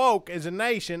more woke as a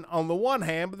nation on the one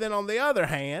hand, but then on the other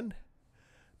hand,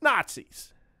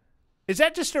 Nazis. Is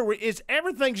that just is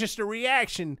everything just a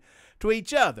reaction to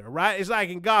each other, right? It's like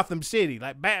in Gotham City,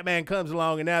 like Batman comes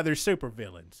along and now there's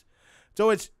supervillains. So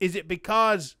is it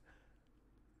because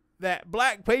that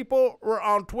black people were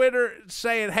on Twitter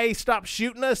saying, hey, stop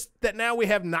shooting us, that now we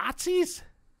have Nazis?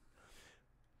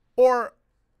 Or,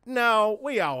 no,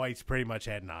 we always pretty much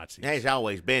had Nazis. There's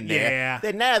always been there. Yeah.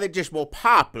 Then now they're just more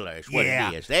popular is what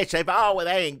it is. They say, oh,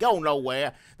 they ain't go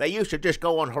nowhere. They used to just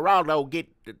go on Geraldo, get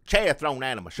the chair thrown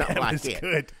at them or something like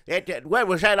that. Good. Where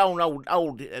was that on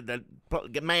old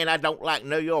the man I don't like,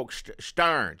 New York,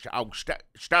 Stearns?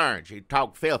 Stearns, he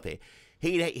talked filthy.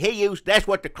 He used, that's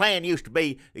what the Klan used to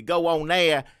be, to go on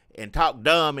there and talk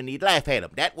dumb and he'd laugh at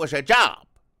them. That was a job.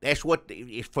 That's what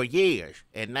it's for years.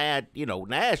 And now,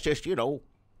 now it's just, it's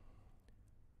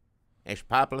a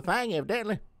popular thing,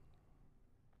 evidently.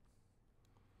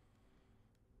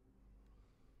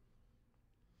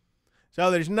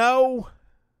 So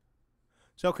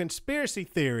so conspiracy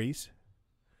theories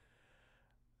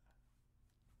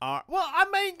are, well, I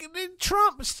mean,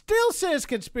 Trump still says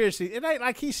conspiracy. It ain't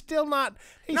like he's still not.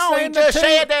 He just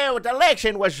said that the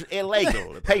election was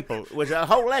illegal. The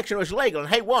whole election was legal,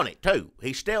 and he won it too.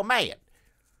 He's still mad.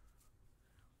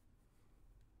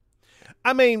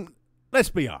 I mean, let's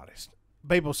be honest.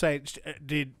 People say,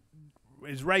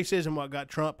 is racism what got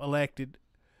Trump elected?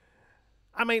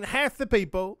 I mean, half the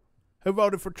people who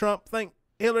voted for Trump think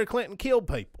Hillary Clinton killed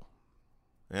people.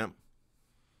 Yeah.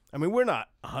 I mean, we're not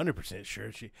 100%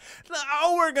 sure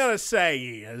all we're going to say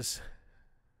is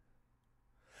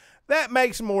that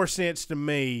makes more sense to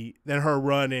me than her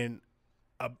running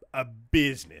a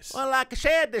business. Well, like I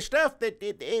said, the stuff that,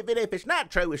 even if it's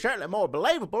not true, is certainly more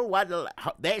believable. Why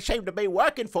that seemed to be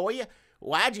working for you.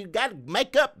 Why'd you got to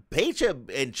make up pizza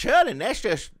and chilling? That's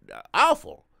just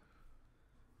awful.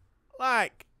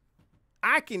 Like,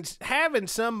 having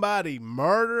somebody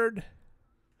murdered,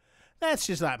 that's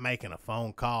just like making a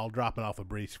phone call, dropping off a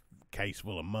briefcase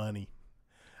full of money.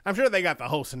 I'm sure they got the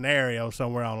whole scenario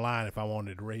somewhere online if I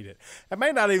wanted to read it. It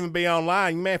may not even be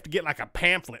online. You may have to get like a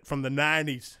pamphlet from the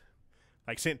 90s,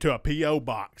 like sent to a P.O.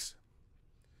 box.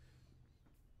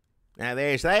 Now,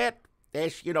 there's that.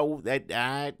 That's, that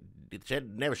I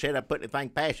never said I put anything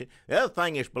past it. The other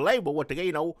thing is believable what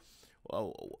the,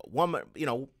 woman,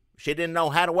 she didn't know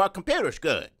how to work computers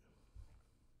good.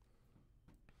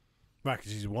 Right,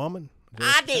 'cause she's a woman?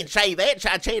 I didn't say that.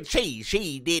 I said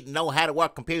she didn't know how to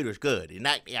work computers good. And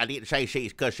I didn't say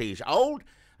she's because she's old.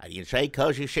 I didn't say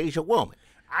because she's a woman.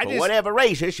 For whatever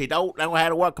reason, she don't know how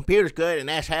to work computers good, and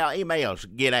that's how emails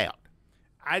get out.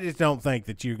 I just don't think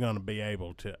that you're going to be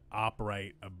able to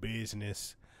operate a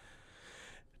business,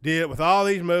 deal with all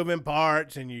these moving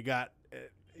parts, and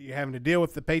you're having to deal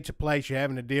with the pizza place, you're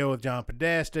having to deal with John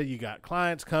Podesta, you got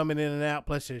clients coming in and out,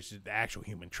 plus there's the actual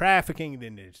human trafficking,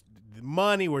 then there's the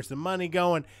money, where's the money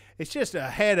going? It's just a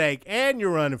headache, and you're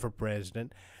running for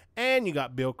president, and you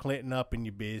got Bill Clinton up in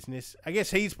your business. I guess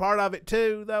he's part of it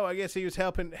too, though. I guess he was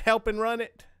helping run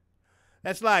it.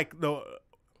 That's like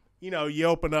you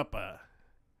open up a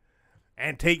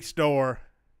antique store,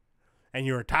 and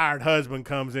your retired husband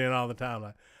comes in all the time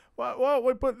like, well,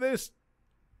 we put this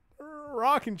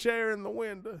rocking chair in the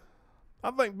window.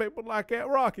 I think people like that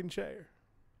rocking chair.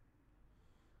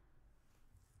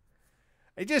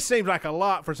 It just seems like a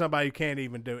lot for somebody who can't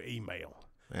even do email.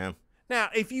 Yeah. Now,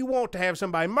 if you want to have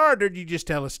somebody murdered, you just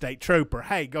tell a state trooper,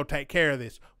 hey, go take care of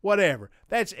this. Whatever.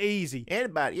 That's easy.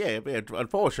 Anybody, yeah.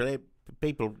 Unfortunately,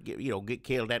 people get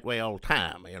killed that way all the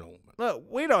time. Look,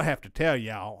 we don't have to tell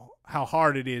y'all how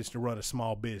hard it is to run a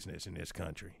small business in this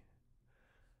country.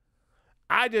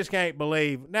 I just can't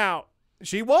believe. Now,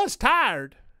 she was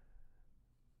tired.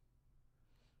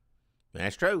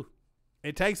 That's true.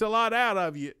 It takes a lot out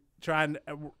of you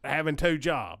having two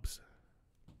jobs.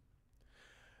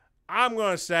 I'm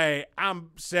going to say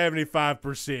I'm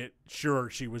 75% sure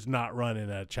she was not running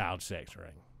a child sex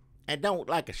ring. And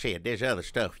like I said, there's other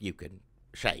stuff you can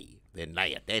say than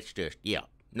that. That's just,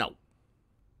 no.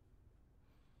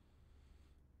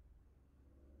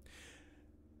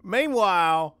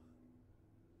 Meanwhile,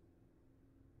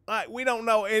 we don't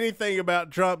know anything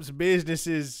about Trump's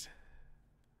businesses.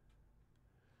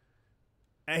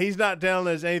 And he's not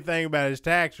telling us anything about his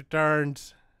tax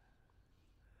returns.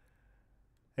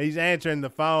 He's answering the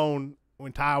phone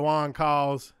when Taiwan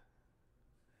calls.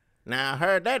 Now, I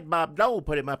heard that Bob Dole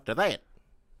put him up to that.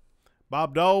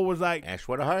 Bob Dole was like... That's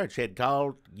what I heard. Said,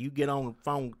 you get on the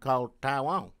phone, call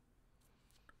Taiwan.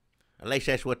 At least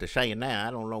that's what they're saying now.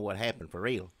 I don't know what happened for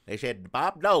real. They said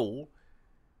Bob Dole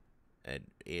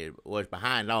was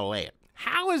behind all that.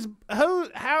 How's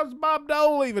Bob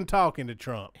Dole even talking to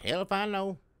Trump? Hell if I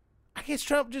know. I guess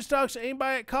Trump just talks to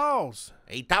anybody that calls.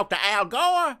 He talked to Al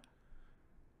Gore.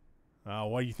 Oh,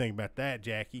 what do you think about that,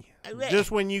 Jackie? Just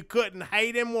when you couldn't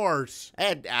hate him worse.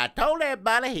 And I told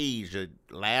everybody he's a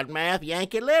loudmouth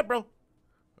Yankee liberal.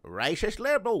 A racist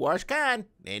liberal, worst kind.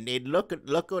 And then look at,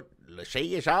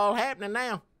 see, it's all happening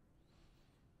now.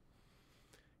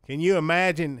 Can you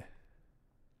imagine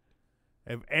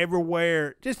if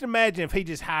everywhere, just imagine if he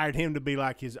just hired him to be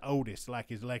like his Otis, like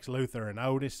his Lex Luthor and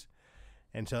Otis.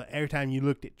 And so every time you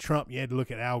looked at Trump, you had to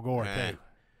look at Al Gore, too.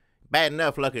 Bad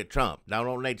enough looking at Trump.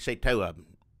 Don't need to see two of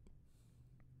them.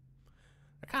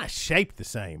 They're kind of shaped the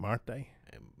same, aren't they?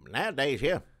 Nowadays,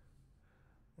 yeah.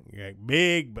 You're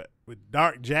big, but with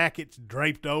dark jackets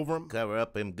draped over them. Cover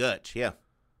up them guts, yeah.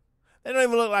 They don't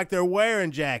even look like they're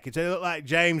wearing jackets. They look like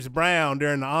James Brown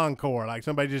during the encore. Like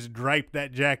somebody just draped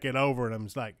that jacket over them.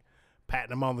 It's like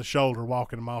patting them on the shoulder,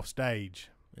 walking them off stage.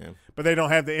 Yeah. But they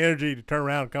don't have the energy to turn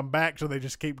around and come back, so they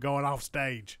just keep going off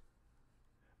stage.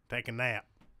 Take a nap.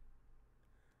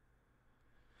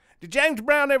 Did James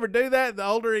Brown ever do that? The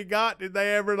older he got, did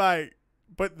they ever,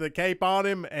 put the cape on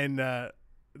him and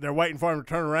they're waiting for him to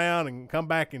turn around and come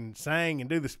back and sing and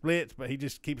do the splits, but he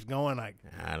just keeps going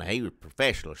he was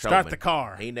professional. Start the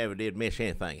car. He never did miss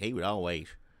anything. He was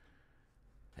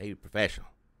professional.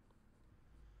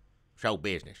 Show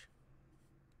business.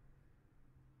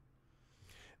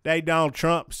 Today, Donald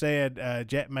Trump said,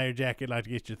 Mayor Jackie, I'd like to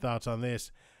get your thoughts on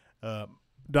this.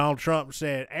 Donald Trump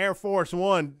said, Air Force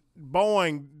One,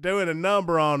 Boeing doing a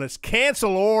number on us.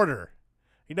 Cancel order.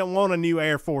 He don't want a new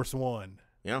Air Force One.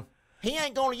 Yeah. He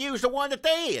ain't going to use the one that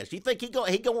there is. You think he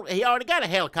already got a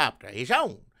helicopter, his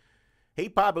own. He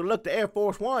probably looked at Air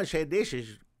Force One and said, this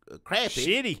is crappy.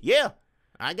 Shitty. Yeah.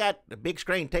 I got the big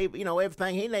screen TV,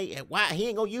 everything he needs. Why? He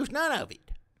ain't going to use none of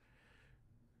it.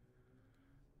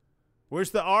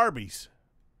 Where's the Arby's?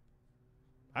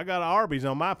 I got Arby's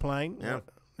on my plane. Yeah.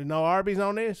 There's no Arby's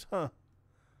on this? Huh.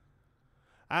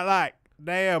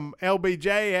 damn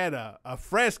LBJ had a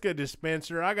Fresca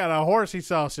dispenser. I got a horsey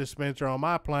sauce dispenser on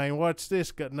my plane. What's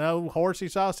this? Got no horsey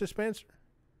sauce dispenser?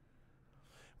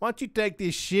 Why don't you take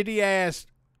this shitty-ass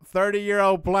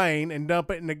 30-year-old plane and dump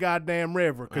it in the goddamn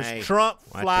river? Because Trump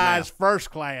flies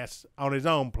first class on his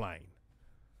own plane.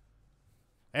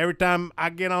 Every time I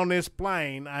get on this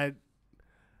plane,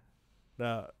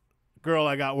 the girl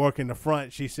I got working the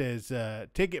front, she says,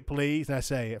 ticket, please. And I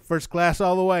say, first class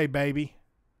all the way, baby.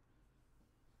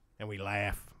 And we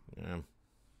laugh. Yeah.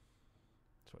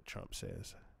 That's what Trump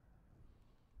says.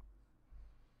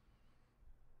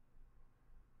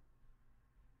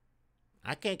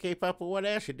 I can't keep up with what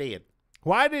else you did.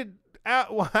 Why did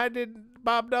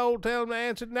Bob Dole tell him to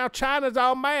answer? Now China's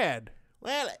all mad.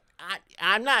 Well,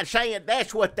 I'm not saying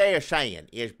that's what they're saying.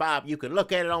 Is Bob? You can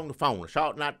look at it on the phone. I saw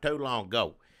it not too long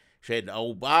ago. Said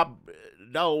old Bob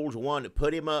Dole's the one that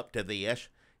put him up to this.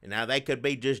 And now they could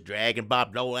be just dragging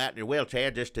Bob Dole out in their wheelchair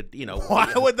just to,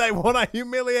 Why would they want to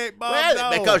humiliate Bob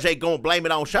Dole? Because they're going to blame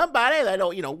it on somebody. They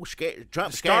don't,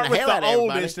 Trump scaring the hell out of everybody. Start with the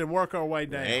oldest and work our way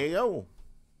down. There you go.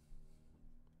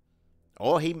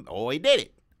 Or he did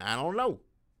it. I don't know.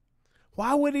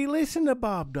 Why would he listen to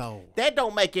Bob Dole? That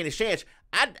don't make any sense.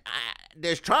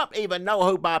 Does Trump even know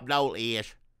who Bob Dole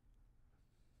is?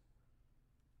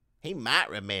 He might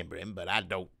remember him, but I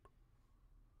don't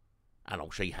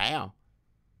see how.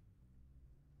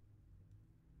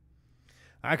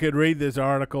 I could read this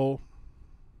article.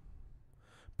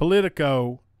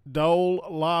 Politico, Dole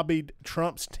lobbied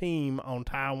Trump's team on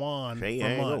Taiwan for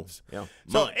months. Yeah.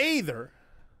 So either...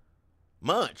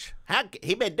 Months?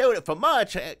 He been doing it for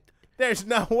months. There's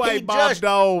no way Bob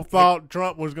Dole thought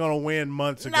Trump was going to win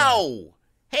months ago. No.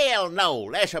 Hell no.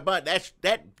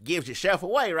 That gives itself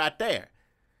away right there.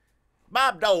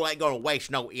 Bob Dole ain't going to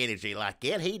waste no energy like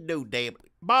that. He knew damn...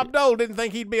 Bob Dole didn't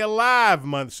think he'd be alive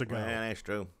months ago. Well, that's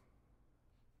true.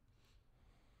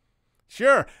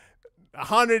 Sure,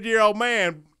 100-year-old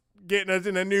man getting us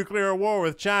in a nuclear war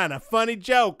with China. Funny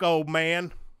joke, old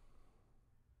man.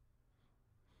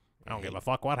 I don't give a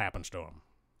fuck what happens to them.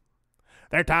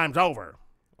 Their time's over.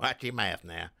 Watch your mouth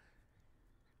now.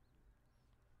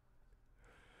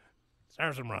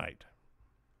 Serves him right.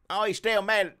 Oh, he's still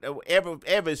mad.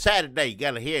 Every Saturday, you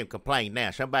got to hear him complain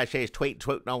now. Somebody says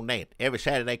tweeting on that. Every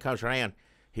Saturday comes around,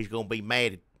 he's going to be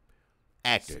mad at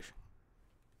actors.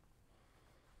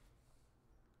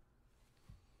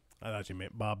 I thought you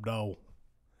meant Bob Dole.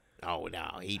 Oh,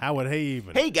 no. How would he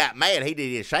even? He got mad. He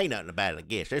didn't say nothing about it, I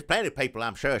guess. There's plenty of people,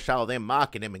 I'm sure, saw them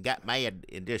mocking him and got mad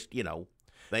and just,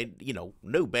 they,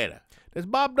 knew better. Does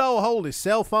Bob Dole hold his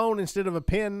cell phone instead of a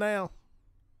pen now?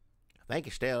 I think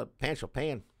it's still a pencil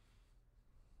pen.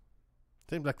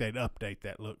 Seems like they'd update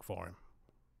that look for him.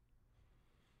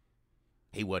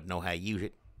 He wouldn't know how to use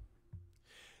it.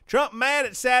 Trump mad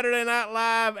at Saturday Night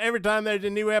Live every time there's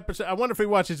a new episode. I wonder if he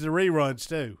watches the reruns,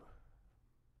 too.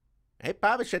 He'd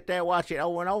probably sit there and watch it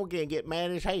over and over again and get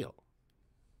mad as hell.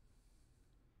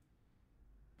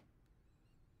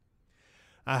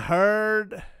 I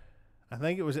heard, I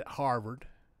think it was at Harvard,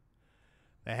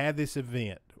 they had this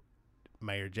event,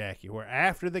 Mayor Jackie, where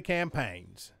after the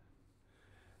campaigns,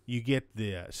 you get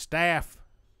the staff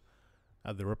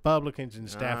of the Republicans and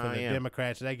staff of the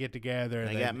Democrats. They get together.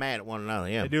 And they got mad at one another,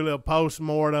 yeah. They do a little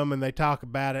post-mortem, and they talk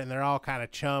about it, and they're all kind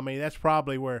of chummy. That's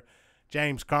probably where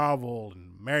James Carville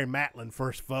and Mary Matlin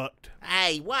first fucked.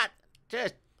 Hey, what?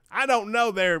 I don't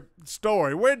know their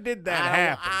story. Where did that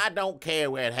happen? I don't care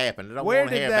where it happened. I don't want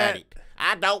to hear about it.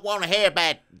 I don't want to hear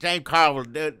about James Carville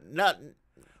doing nothing.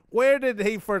 Where did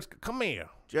he first... Come here.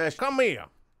 Just come here.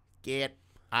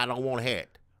 I don't want to hear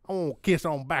it. I want to kiss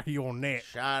on the back of your neck.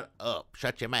 Shut up.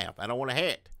 Shut your mouth. I don't want to hear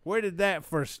it. Where did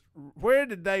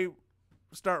they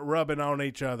start rubbing on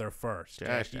each other first?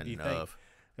 Just enough.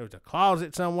 There was a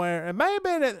closet somewhere. It may have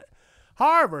been at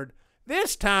Harvard.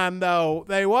 This time, though,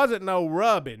 there wasn't no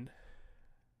rubbing.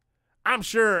 I'm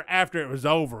sure after it was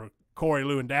over, Corey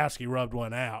Lewandowski rubbed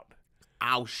one out.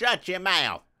 Oh, shut your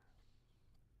mouth.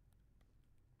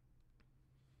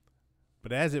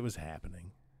 But as it was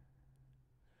happening,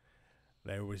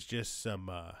 there was just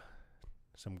some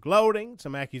gloating,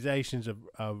 some accusations of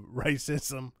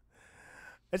racism.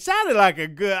 It sounded like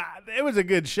it was a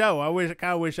good show. I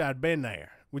kind of wish I'd been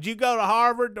there. Would you go to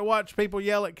Harvard to watch people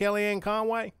yell at Kellyanne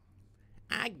Conway?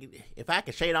 If I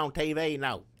could see it on TV,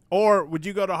 no. Or would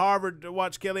you go to Harvard to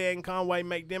watch Kellyanne Conway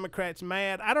make Democrats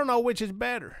mad? I don't know which is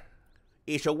better.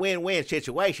 It's a win-win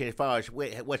situation as far as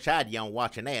what side you're on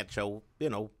watching that. So,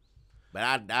 but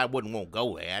I wouldn't want to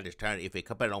go there. I just if it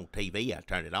put it on TV, I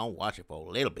turn it on, watch it for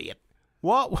a little bit.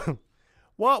 What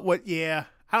would, yeah,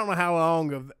 I don't know how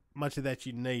long of much of that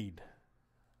you need.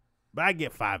 But I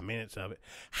get 5 minutes of it.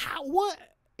 What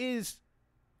is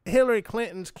Hillary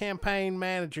Clinton's campaign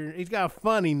manager? He's got a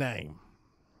funny name.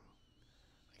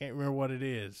 I can't remember what it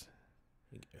is.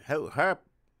 Her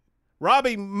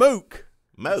Robbie Mook.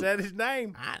 Mook. Is that his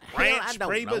name? I don't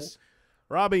know.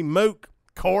 Robbie Mook,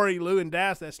 Corey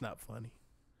Lewandowski. That's not funny.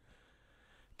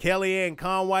 Kellyanne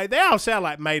Conway. They all sound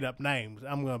like made up names.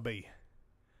 I'm gonna be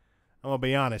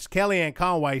honest. Kellyanne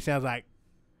Conway sounds like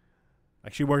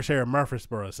she works here in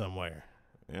Murfreesboro somewhere.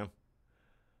 Yeah.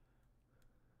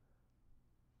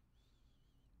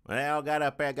 Well, they all got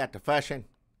up there, got to fussing,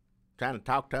 trying to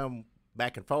talk to them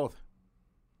back and forth.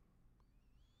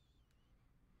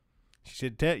 She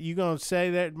said, "You gonna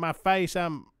say that in my face? I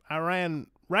ran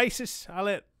racist. I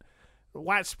let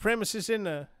white supremacists in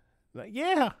the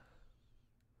yeah."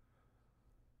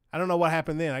 I don't know what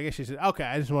happened then. I guess she said, "Okay,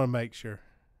 I just want to make sure."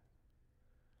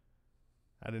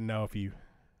 I didn't know if you.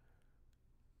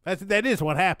 That is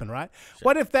what happened, right? Sure.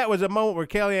 What if that was a moment where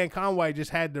Kellyanne Conway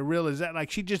just had to realize that,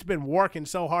 like, she'd just been working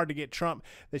so hard to get Trump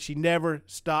that she never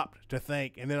stopped to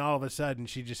think, and then all of a sudden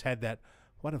she just had that,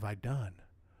 "What have I done?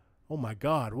 Oh my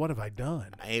God, what have I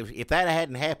done?" If that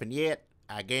hadn't happened yet,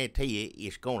 I guarantee you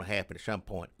it's going to happen at some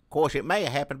point. Of course, it may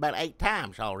have happened about 8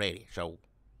 times already. So,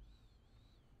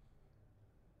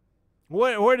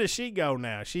 where does she go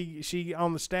now? She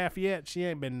on the staff yet? She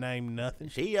ain't been named nothing.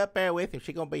 She up there with him.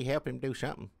 She gonna be helping him do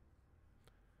something.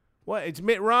 What? It's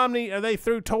Mitt Romney. Are they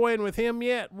through toying with him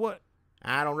yet? What?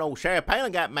 I don't know. Sarah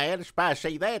Palin got mad. I surprised to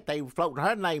see that they were floating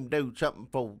her name to do something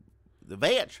for the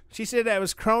vets. She said that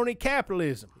was crony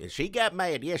capitalism. And she got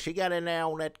mad. Yes, she got in there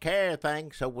on that care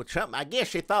thing. So with something, I guess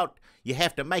she thought you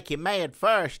have to make him mad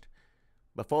first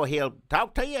before he'll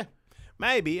talk to you.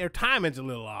 Maybe. Her timing's a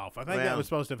little off. I think that was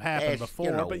supposed to have happened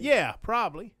before. But yeah,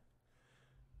 probably.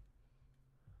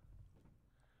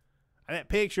 And that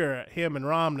picture of him and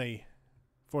Romney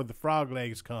before the frog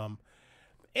legs come.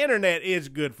 Internet is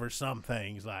good for some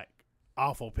things, like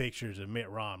awful pictures of Mitt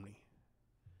Romney.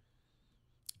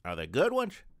 Are they good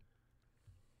ones?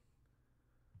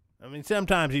 I mean,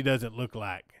 sometimes he doesn't look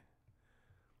like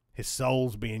his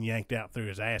soul's being yanked out through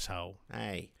his asshole.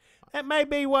 Hey. That may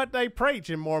be what they preach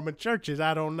in Mormon churches.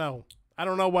 I don't know. I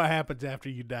don't know what happens after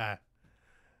you die.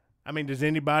 I mean, does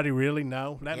anybody really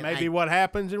know? That may be what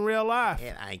happens in real life.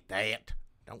 It ain't that.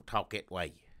 Don't talk that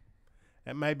way.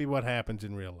 That may be what happens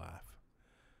in real life.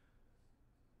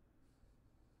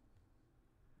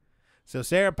 So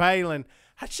Sarah Palin,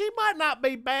 she might not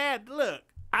be bad. Look,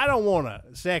 I don't want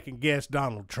to second guess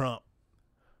Donald Trump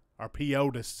or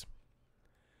POTUS.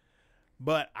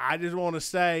 But I just want to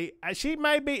say, she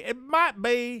may be, it might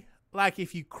be like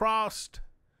if you crossed,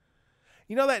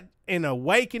 you know that in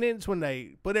Awakenings when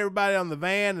they put everybody on the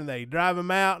van and they drive them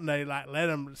out and they like let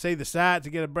them see the sights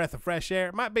and get a breath of fresh air?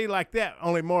 It might be like that,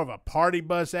 only more of a party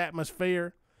bus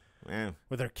atmosphere. Yeah.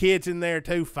 With her kids in there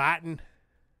too fighting.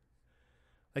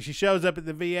 Like she shows up at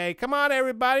the VA, "Come on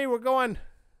everybody, we're going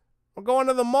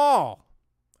to the mall."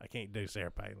 I can't do Sarah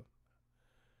Palin.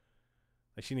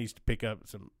 Like she needs to pick up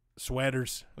some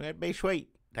sweaters. Well, that'd be sweet.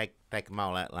 Take them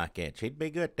all out like that. She'd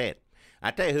be good at that.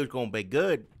 I tell you who's going to be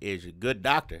good is a good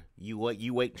doctor. You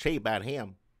wait and see about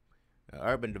him.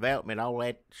 Urban development, all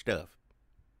that stuff.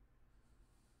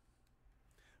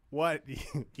 What?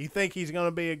 You think he's going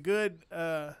to be a good...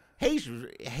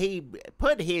 He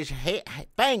put his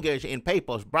fingers in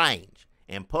people's brains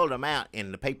and pulled them out,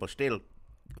 and the people still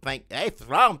think they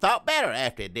thought better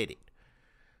after they did it.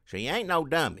 So he ain't no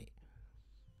dummy.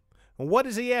 What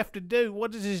does he have to do?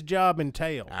 What does his job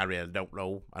entail? I really don't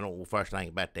know. I don't know the first thing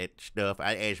about that stuff.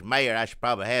 As mayor, I should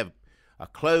probably have a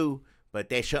clue, but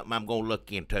that's something I'm going to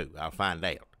look into. I'll find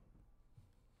out.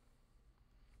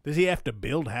 Does he have to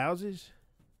build houses?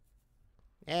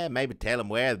 Yeah, maybe tell them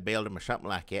where to build them or something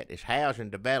like that. It's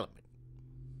housing development.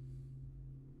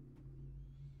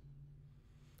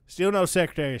 Still no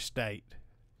Secretary of State.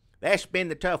 That's been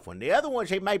the tough one. The other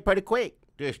ones he made pretty quick.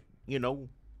 Just, you know.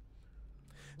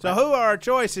 So who are our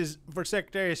choices for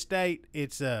Secretary of State?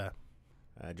 It's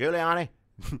Giuliani,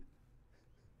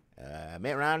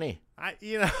 Mitt Romney.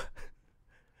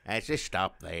 Let's just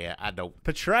stop there. I don't.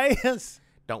 Petraeus.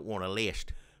 Don't want a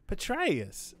list.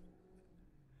 Petraeus.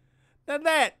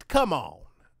 Now come on,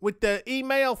 with the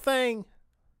email thing.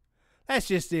 That's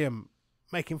just them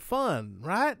making fun,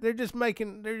 right? They're just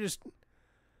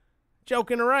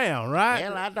joking around, right?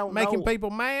 Hell, I don't know. Making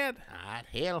people mad. All right,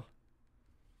 hell.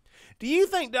 Do you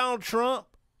think Donald Trump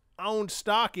owns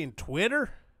stock in Twitter?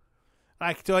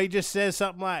 Like, so he just says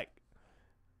something like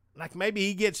maybe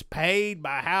he gets paid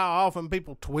by how often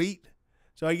people tweet.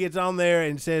 So he gets on there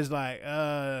and says like,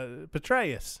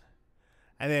 Petraeus.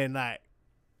 And then like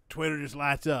Twitter just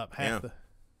lights up half the.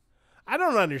 I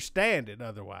don't understand it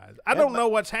otherwise. I don't know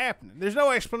what's happening. There's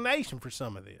no explanation for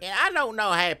some of this. Yeah, I don't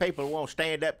know how people won't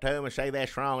stand up to him and say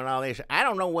that's wrong and all this. I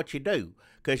don't know what you do,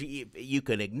 because you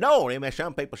can ignore him, as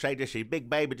some people say, just his big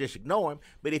baby, just ignore him.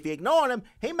 But if you ignore him,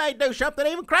 he may do something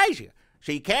even crazier.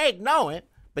 So you can't ignore him.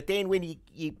 But then when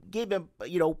you give him,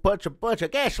 put a bunch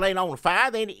of gasoline on the fire,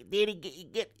 then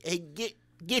he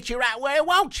gets you right where he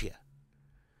wants you.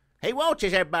 He wants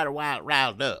us everybody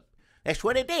riled up. That's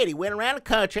what he did. He went around the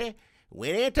country,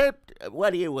 went into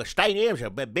stadiums or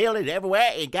buildings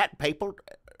everywhere, and got people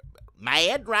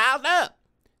mad, riled up.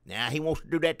 Now he wants to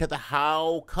do that to the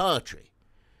whole country.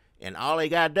 And all he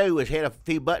got to do is hit a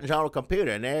few buttons on a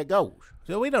computer, and there it goes.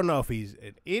 So we don't know if he's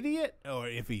an idiot or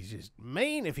if he's just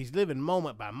mean, if he's living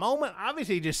moment by moment.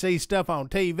 Obviously, he just sees stuff on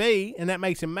TV, and that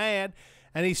makes him mad,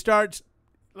 and he starts,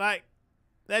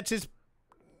 that's his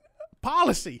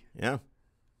policy. Yeah. Of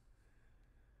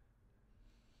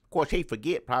course, he'd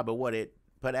forget probably what it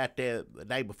put out there the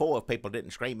day before if people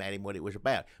didn't scream at him what it was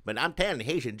about. But I'm telling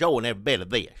you, he's enjoying every bit of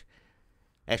this.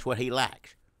 That's what he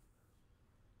likes.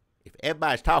 If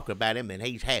everybody's talking about him, then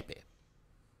he's happy.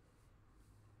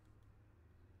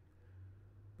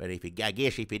 But I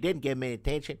guess if he didn't give him any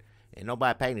attention and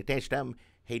nobody paying attention to him,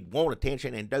 he'd want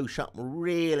attention and do something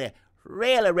really,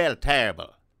 really, really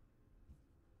terrible.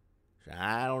 So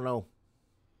I don't know.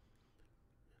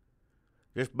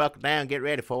 Just buckle down and get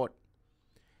ready for it.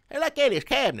 Hey, look at his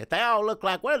cabinet. They all look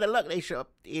like, where they look,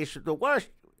 it's the worst.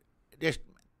 Just,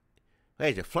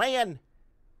 where's it, Flynn,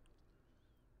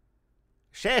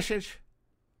 Sessions.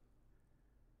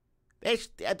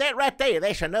 That right there,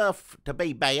 that's enough to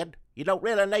be bad. You don't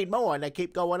really need more, and they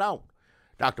keep going on.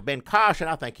 Dr. Ben Carson,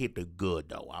 I think he'd do good,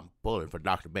 though. I'm pulling for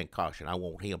Dr. Ben Carson. I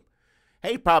want him.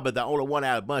 He's probably the only one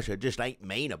out of the bunch that just ain't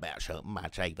mean about something.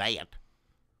 I'd say that.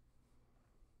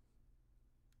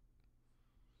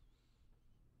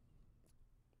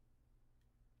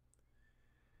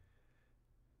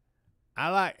 I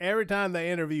like every time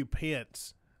they interview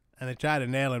Pence and they try to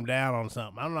nail him down on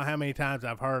something. I don't know how many times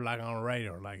I've heard, on the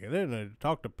radio, they're going to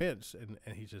talk to Pence,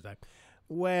 and he's just like,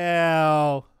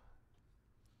 well,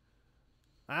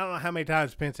 I don't know how many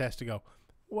times Pence has to go,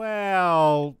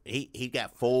 well. He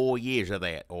got 4 years of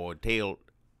that, or until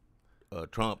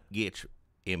Trump gets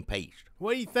impeached.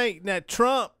 What do you think that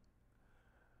Trump,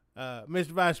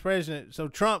 Mr. Vice President, so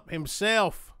Trump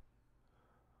himself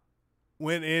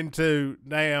went into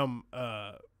damn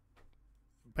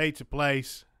pizza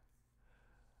place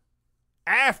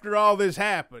after all this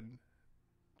happened?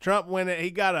 Trump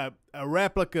he got a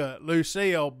replica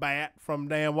Lucille bat from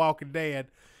damn Walking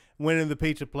Dead, went in the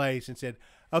pizza place and said,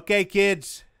 okay,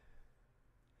 kids,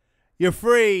 you're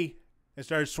free, and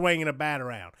started swinging a bat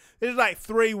around. This is like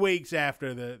 3 weeks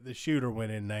after the shooter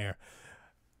went in there.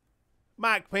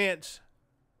 Mike Pence,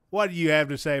 what do you have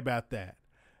to say about that?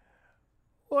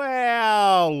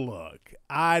 Well, look,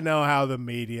 I know how the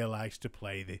media likes to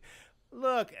play the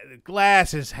look, the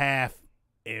glass is half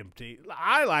empty.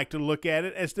 I like to look at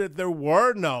it as that there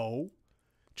were no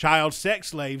child sex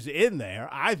slaves in there.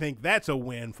 I think that's a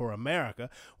win for America.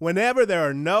 Whenever there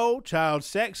are no child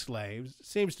sex slaves, it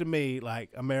seems to me like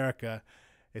America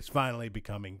is finally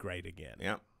becoming great again.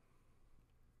 Yeah.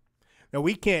 Now,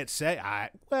 we can't say,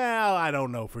 I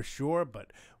don't know for sure,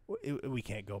 but we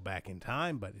can't go back in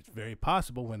time, but it's very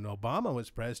possible when Obama was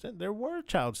president, there were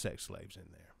child sex slaves in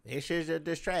there. This is a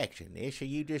distraction. This is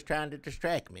you just trying to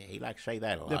distract me. He likes to say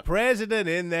that a lot. The president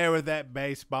in there with that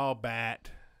baseball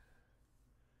bat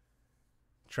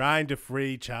trying to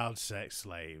free child sex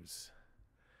slaves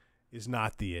is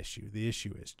not the issue. The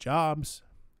issue is jobs.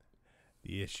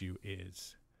 The issue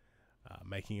is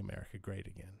making America great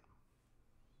again.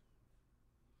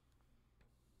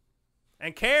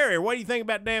 And Carrier, what do you think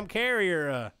about damn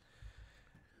Carrier,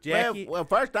 Jackie? Well,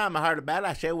 first time I heard about it,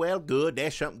 I said, well, good.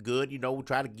 That's something good.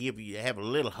 Try to have a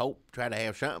little hope, try to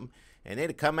have something. And then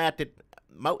it come out that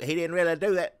he didn't really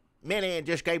do that many and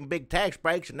just gave them big tax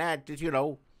breaks. And now, just,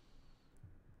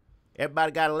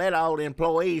 everybody got to let all the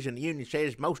employees, and the union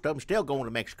says most of them still going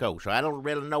to Mexico. So I don't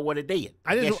really know what it did.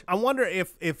 I wonder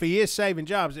if he is saving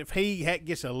jobs, if he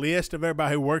gets a list of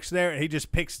everybody who works there, and he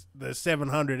just picks the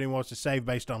 700 he wants to save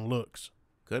based on looks.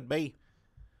 Could be.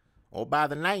 Or by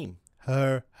the name.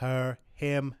 Her,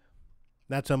 him.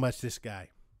 Not so much this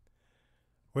guy.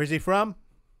 Where's he from?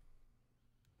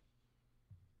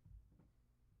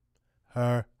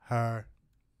 Her.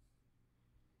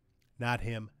 Not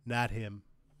him.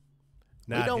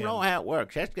 We don't know how it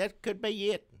works. That could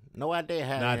be it. No idea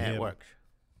how that works.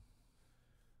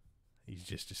 He's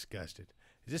just disgusted.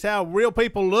 Is this how real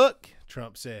people look?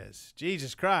 Trump says.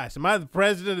 Jesus Christ. Am I the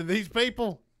president of these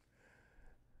people?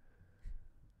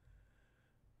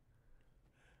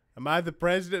 Am I the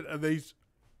president of these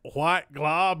white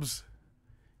globs?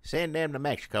 Send them to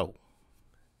Mexico.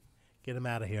 Get them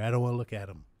out of here. I don't want to look at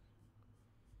them.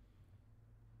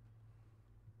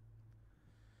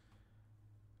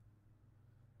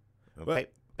 Well,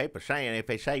 people saying, if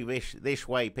they say this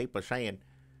way, people are saying,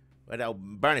 well,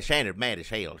 Bernie Sanders mad as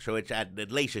hell. So it's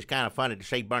at least it's kind of funny to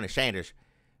see Bernie Sanders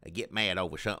get mad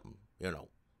over something, you know.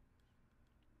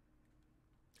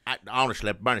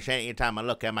 Honestly, Bernie Sanders, anytime I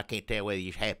look at him, I can't tell whether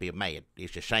he's happy or mad.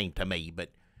 It's the same to me. But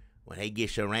when he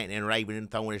gets to ranting and raving and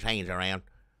throwing his hands around,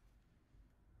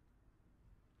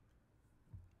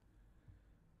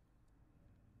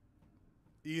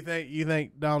 You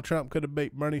think Donald Trump could have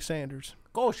beat Bernie Sanders?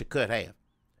 of course he could have.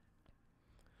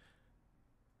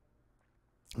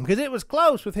 Because it was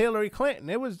close with Hillary Clinton.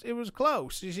 It was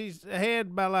close. She's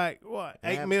ahead by like what,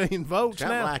 8 million votes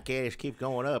Something now. like that. Just keep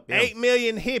going up. 8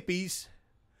 million hippies.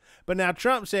 But now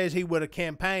Trump says he would have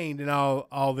campaigned in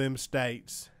all them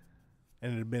states,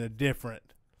 and it'd have been a different.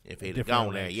 If he'd have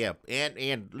gone there, yeah, and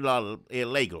a lot of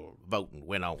illegal voting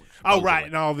went on. Oh, right,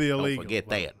 and all the illegal. Don't forget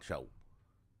voting. that. So.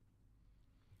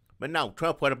 But no,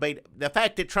 Trump would have beat. The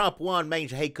fact that Trump won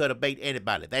means he could have beat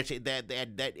anybody. That's it.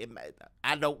 That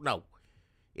I don't know.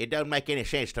 It doesn't make any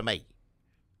sense to me.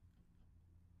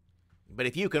 But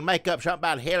if you can make up something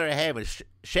about Hillary having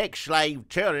sex slave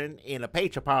children in a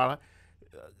pizza parlor,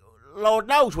 Lord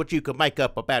knows what you could make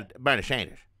up about Bernie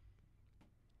Sanders.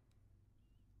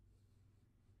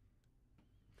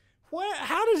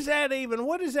 How does that even?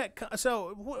 What is that?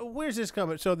 So where's this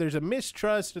coming? So there's a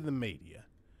mistrust of the media.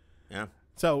 Yeah.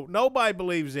 So nobody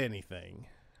believes anything.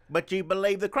 But you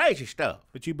believe the crazy stuff.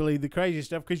 But you believe the crazy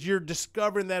stuff because you're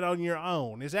discovering that on your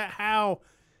own. Is that how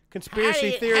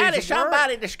conspiracy theories work? How did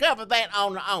somebody discover that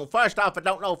on their own? First off, I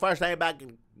don't know first thing about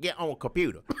get on a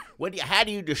computer. How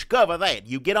do you discover that?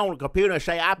 You get on a computer and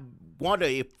say, I wonder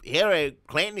if Hillary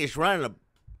Clinton is running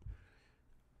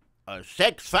a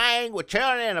sex thing with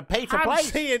children in a pizza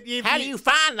place? How do you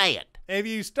find that? If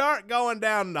you start going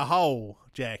down the hole,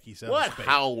 Jackie, so what to speak.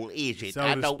 hole is it?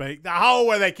 So to speak. The hole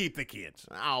where they keep the kids.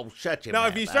 Oh, shut your No,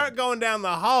 mouth. if you start going down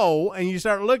the hole and you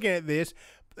start looking at this,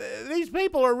 these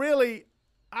people are really,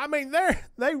 I mean,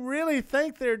 they really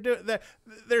think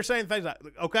they're saying things like,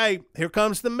 okay, here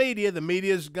comes the media. The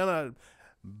media's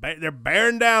they're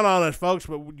bearing down on us, folks,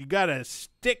 but you got to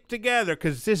stick together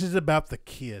because this is about the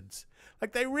kids.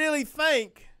 Like, they really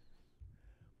think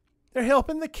they're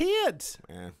helping the kids.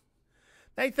 Yeah.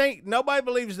 They think nobody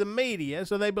believes the media,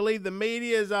 so they believe the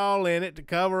media is all in it to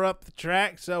cover up the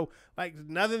tracks. So, like,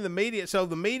 nothing the media. So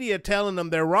the media telling them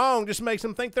they're wrong just makes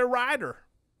them think they're righter.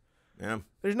 Yeah.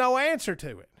 There's no answer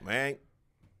to it. Man,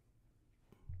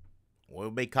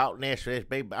 we'll be caught in this.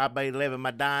 I'll be living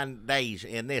my dying days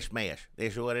in this mess.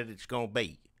 This is what it's going to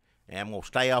be. And I'm going to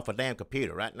stay off a damn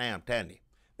computer right now, I'm telling you.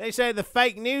 They say the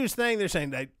fake news thing, they're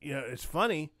saying that, it's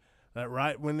funny.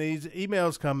 Right when these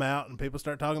emails come out and people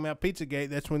start talking about Pizzagate,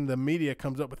 that's when the media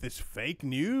comes up with this fake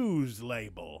news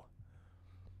label.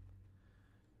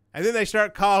 And then they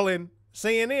start calling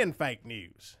CNN fake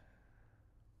news.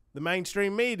 The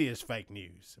mainstream media is fake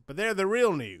news, but they're the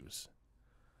real news.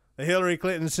 The Hillary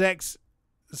Clinton sex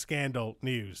scandal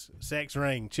news, sex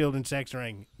ring, children's sex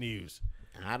ring news.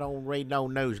 I don't read no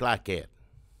news like that.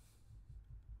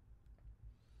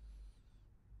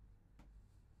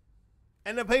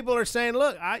 And the people are saying,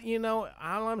 look,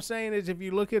 all I'm saying is if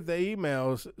you look at the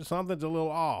emails, something's a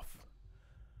little off.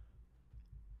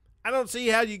 I don't see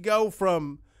how you go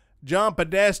from John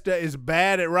Podesta is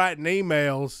bad at writing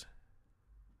emails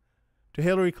to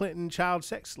Hillary Clinton child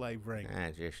sex slave ring.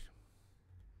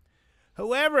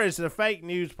 Whoever is the fake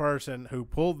news person who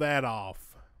pulled that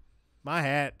off, my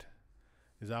hat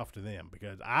is off to them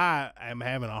because I am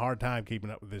having a hard time keeping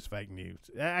up with this fake news.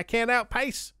 I can't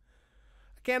outpace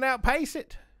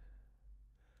it.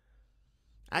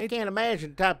 I can't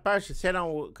imagine the type of person sit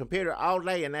on a computer all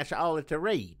day and that's all to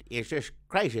read. It's just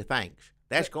crazy things.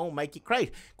 That's going to make you crazy.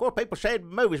 Of course, people say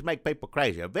movies make people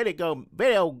crazy. Video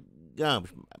games,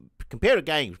 computer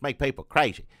games make people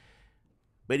crazy.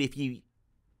 But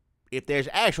if there's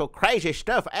actual crazy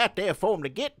stuff out there for them to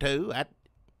get to,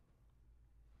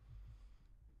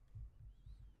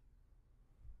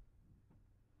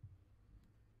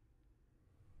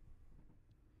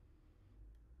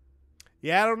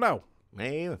 yeah, I don't know.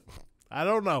 Me either. I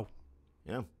don't know.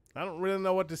 Yeah. I don't really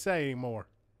know what to say anymore.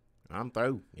 I'm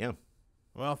through. Yeah.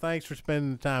 Well, thanks for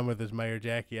spending the time with us, Mayor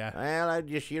Jackie. Well, I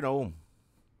just,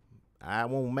 I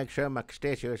want to make sure my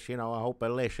constituents, I hope they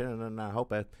listen, and I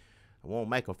hope I want to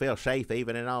make them feel safe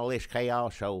even in all this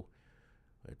chaos. So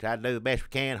We try to do the best we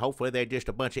can. Hopefully they're just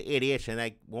a bunch of idiots and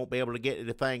they won't be able to get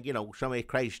the thing, some of this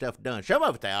crazy stuff done. Some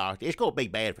of it they are. It's going to be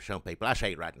bad for some people. I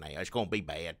say it right now. It's going to be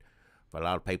bad for a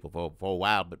lot of people for a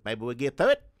while, but maybe we'll get through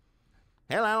it.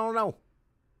 Hell, I don't know.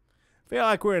 I feel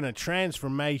like we're in a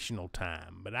transformational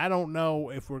time, but I don't know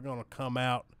if we're going to come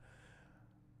out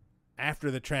after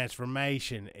the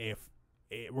transformation if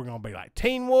we're going to be like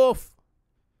Teen Wolf.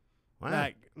 Wow.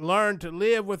 Like, learn to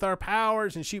live with our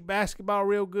powers and shoot basketball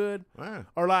real good. Wow.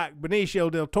 Or like Benicio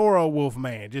del Toro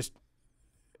Wolfman, just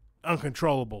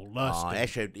uncontrollable lust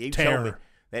and terror.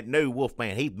 That new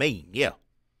Wolfman, he's mean, yeah.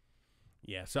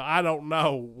 Yeah, so I don't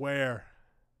know where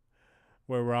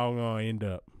we're all going to end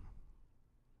up.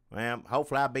 Well,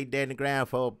 hopefully I'll be dead in the ground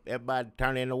for everybody to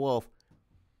turn into a wolf.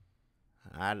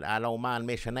 I don't mind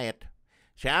missing that.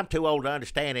 See, I'm too old to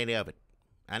understand any of it.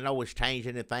 I know it's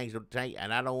changing and things will change,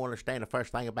 and I don't understand the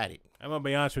first thing about it. I'm gonna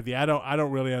be honest with you. I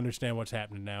don't really understand what's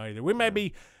happening now either. We may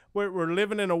be we're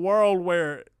living in a world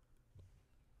where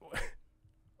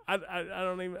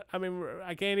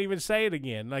I can't even say it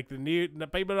again. Like the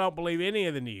people don't believe any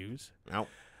of the news. No.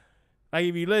 Like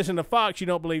if you listen to Fox, you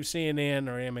don't believe CNN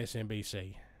or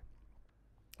MSNBC.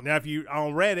 Now, if you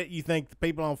on Reddit, you think the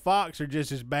people on Fox are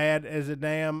just as bad as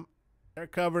they're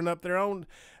covering up their own.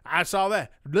 I saw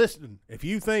that. Listen, if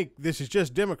you think this is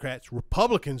just Democrats,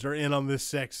 Republicans are in on this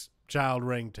sex child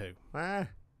ring too.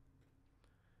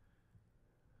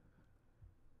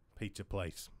 Pizza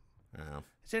place. Oh.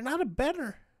 Is there not a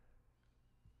better?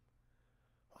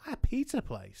 Why a pizza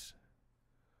place?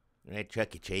 That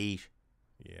Chuck E. Cheese.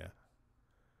 Yeah.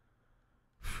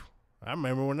 I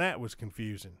remember when that was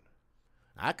confusing.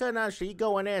 I couldn't understand. You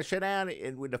go in there and sit down,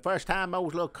 and with the first time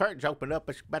those little curtains opened up,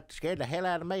 it's about to scare the hell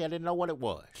out of me. I didn't know what it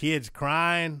was. Kids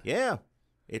crying. Yeah.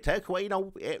 It takes away,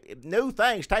 new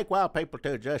things take a while people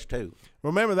to adjust to.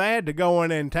 Remember, they had to go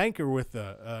in and tinker with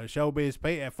the showbiz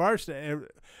people. At first,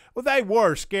 they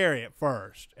were scary at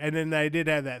first, and then they did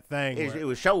have that thing. It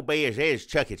was showbiz as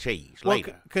Chuck E. Cheese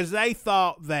later. Because they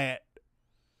thought that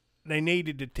they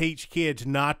needed to teach kids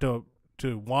not to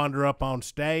wander up on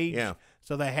stage. Yeah.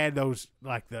 So they had those,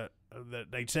 like,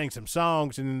 they'd sing some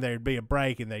songs, and then there'd be a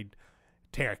break, and they'd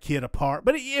tear a kid apart.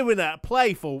 But it was a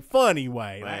playful, funny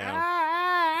way.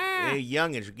 Like, the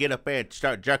youngins get up there and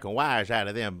start jerking wires out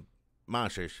of them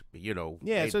monsters,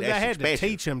 Yeah, so they had to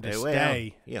teach them to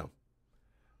stay. Yeah.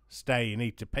 Stay and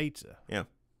eat the pizza. Yeah.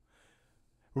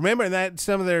 Remember that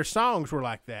some of their songs were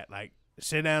like that, like,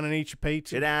 sit down and eat your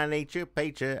pizza. Sit down and eat your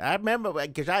pizza. I remember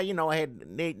because I had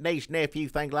niece, nephew,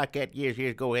 things like that years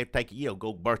ago. They'd take,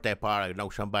 go birthday party. I know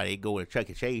somebody go to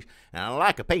Chuck E. Cheese. And I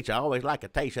like a pizza. I always like a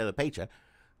taste of the pizza.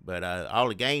 But all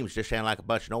the games just sound like a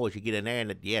bunch of noise. You get in there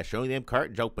and, soon them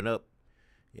curtains open up.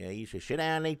 Yeah, you say, sit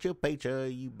down and eat your pizza.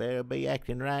 You better be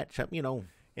acting right. Something,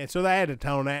 Yeah, so they had to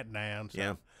tone that down. So.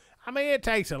 Yeah. I mean, it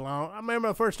takes a long. I remember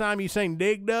the first time you seen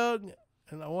Dig Dug.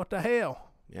 And what the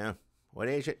hell? Yeah. What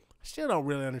is it? I still don't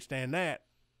really understand that.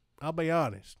 I'll be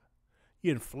honest.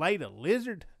 You inflate a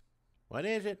lizard? What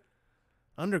is it?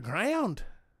 Underground?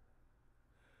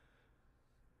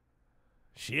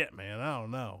 Shit, man, I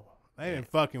don't know. They've been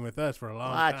fucking with us for a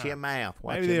long time. Watch your mouth.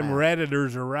 Maybe them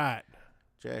Redditors are right.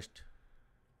 Just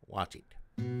watch it.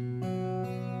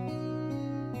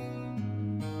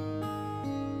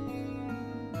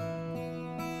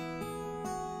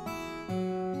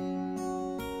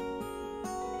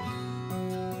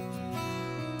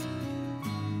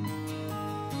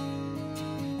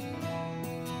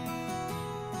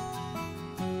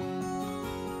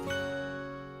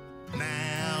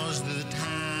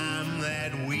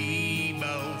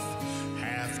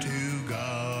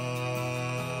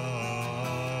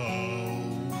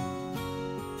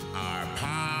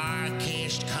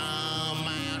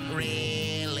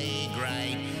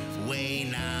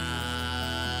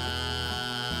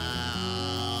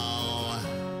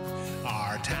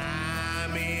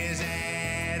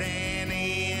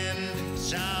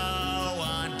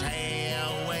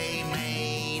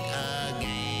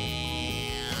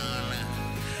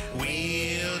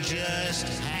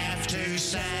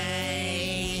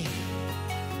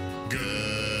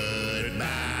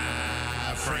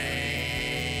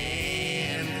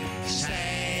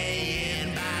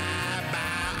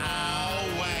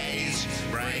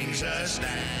 Us down,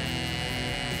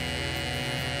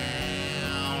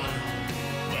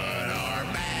 but our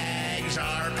bags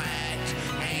are packed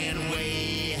and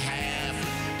we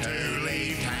have to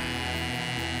leave town.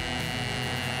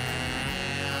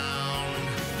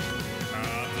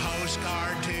 A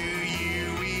postcard to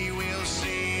you we will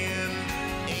send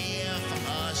if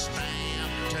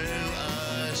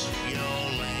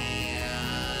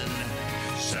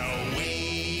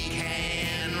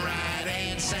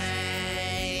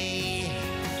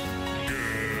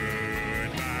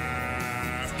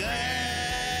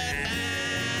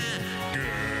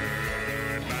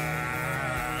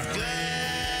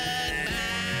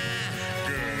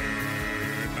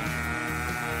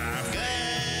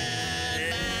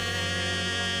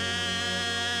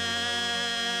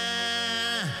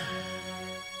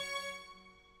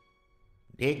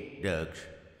Dig Dugs.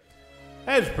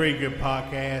 That's a pretty good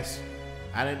podcast.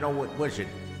 I didn't know what was it.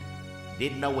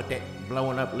 Didn't know what that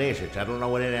blowing up lizards. I don't know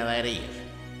what any of that is.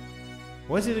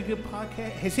 Was it a good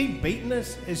podcast? Has he beaten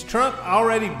us? Has Trump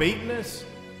already beaten us?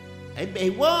 He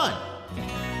won.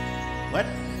 What?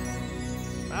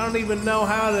 I don't even know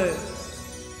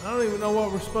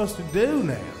what we're supposed to do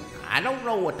now. I don't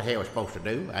know what the hell we're supposed to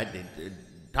do.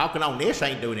 Talking on this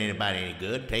ain't doing anybody any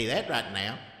good. Tell you that right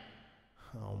now.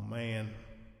 Oh, man.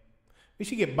 We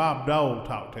should get Bob Dole to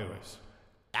talk to us.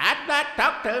 I'd like to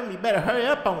talk to him. You better hurry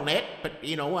up on that. But,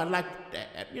 I'd like to,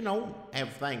 have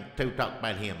a thing to talk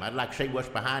about him. I'd like to see what's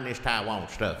behind this Taiwan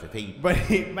stuff. But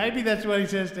maybe that's what he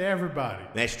says to everybody.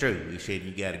 That's true. He said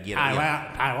you got to get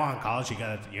Taiwan calls, you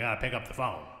gotta pick up the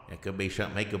phone. It could be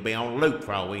something. He could be on loop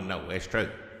for all we know. That's true.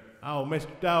 Oh,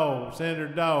 Mr. Dole, Senator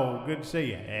Dole, good to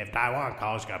see you. If Taiwan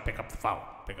calls, you gotta pick up the phone.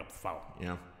 Pick up the phone.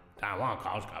 Yeah. Taiwan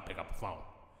calls, you gotta pick up the phone.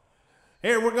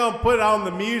 Here, we're gonna put on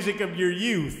the music of your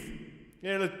youth.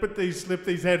 Yeah, let's slip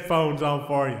these headphones on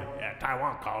for you. Yeah,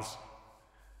 Taiwan calls.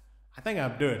 I think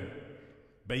I'm doing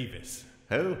Beavis.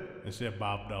 Who? Instead of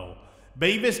Bob Dole.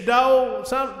 Beavis Dole?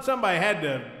 Somebody had to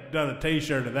have done a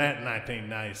t-shirt of that in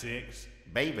 1996.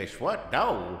 Beavis what?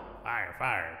 Dole? Fire.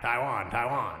 Taiwan.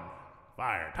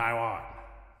 Fire, Taiwan.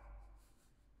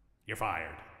 You're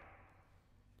fired.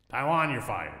 Taiwan, you're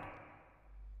fired.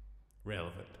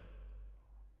 Relevant.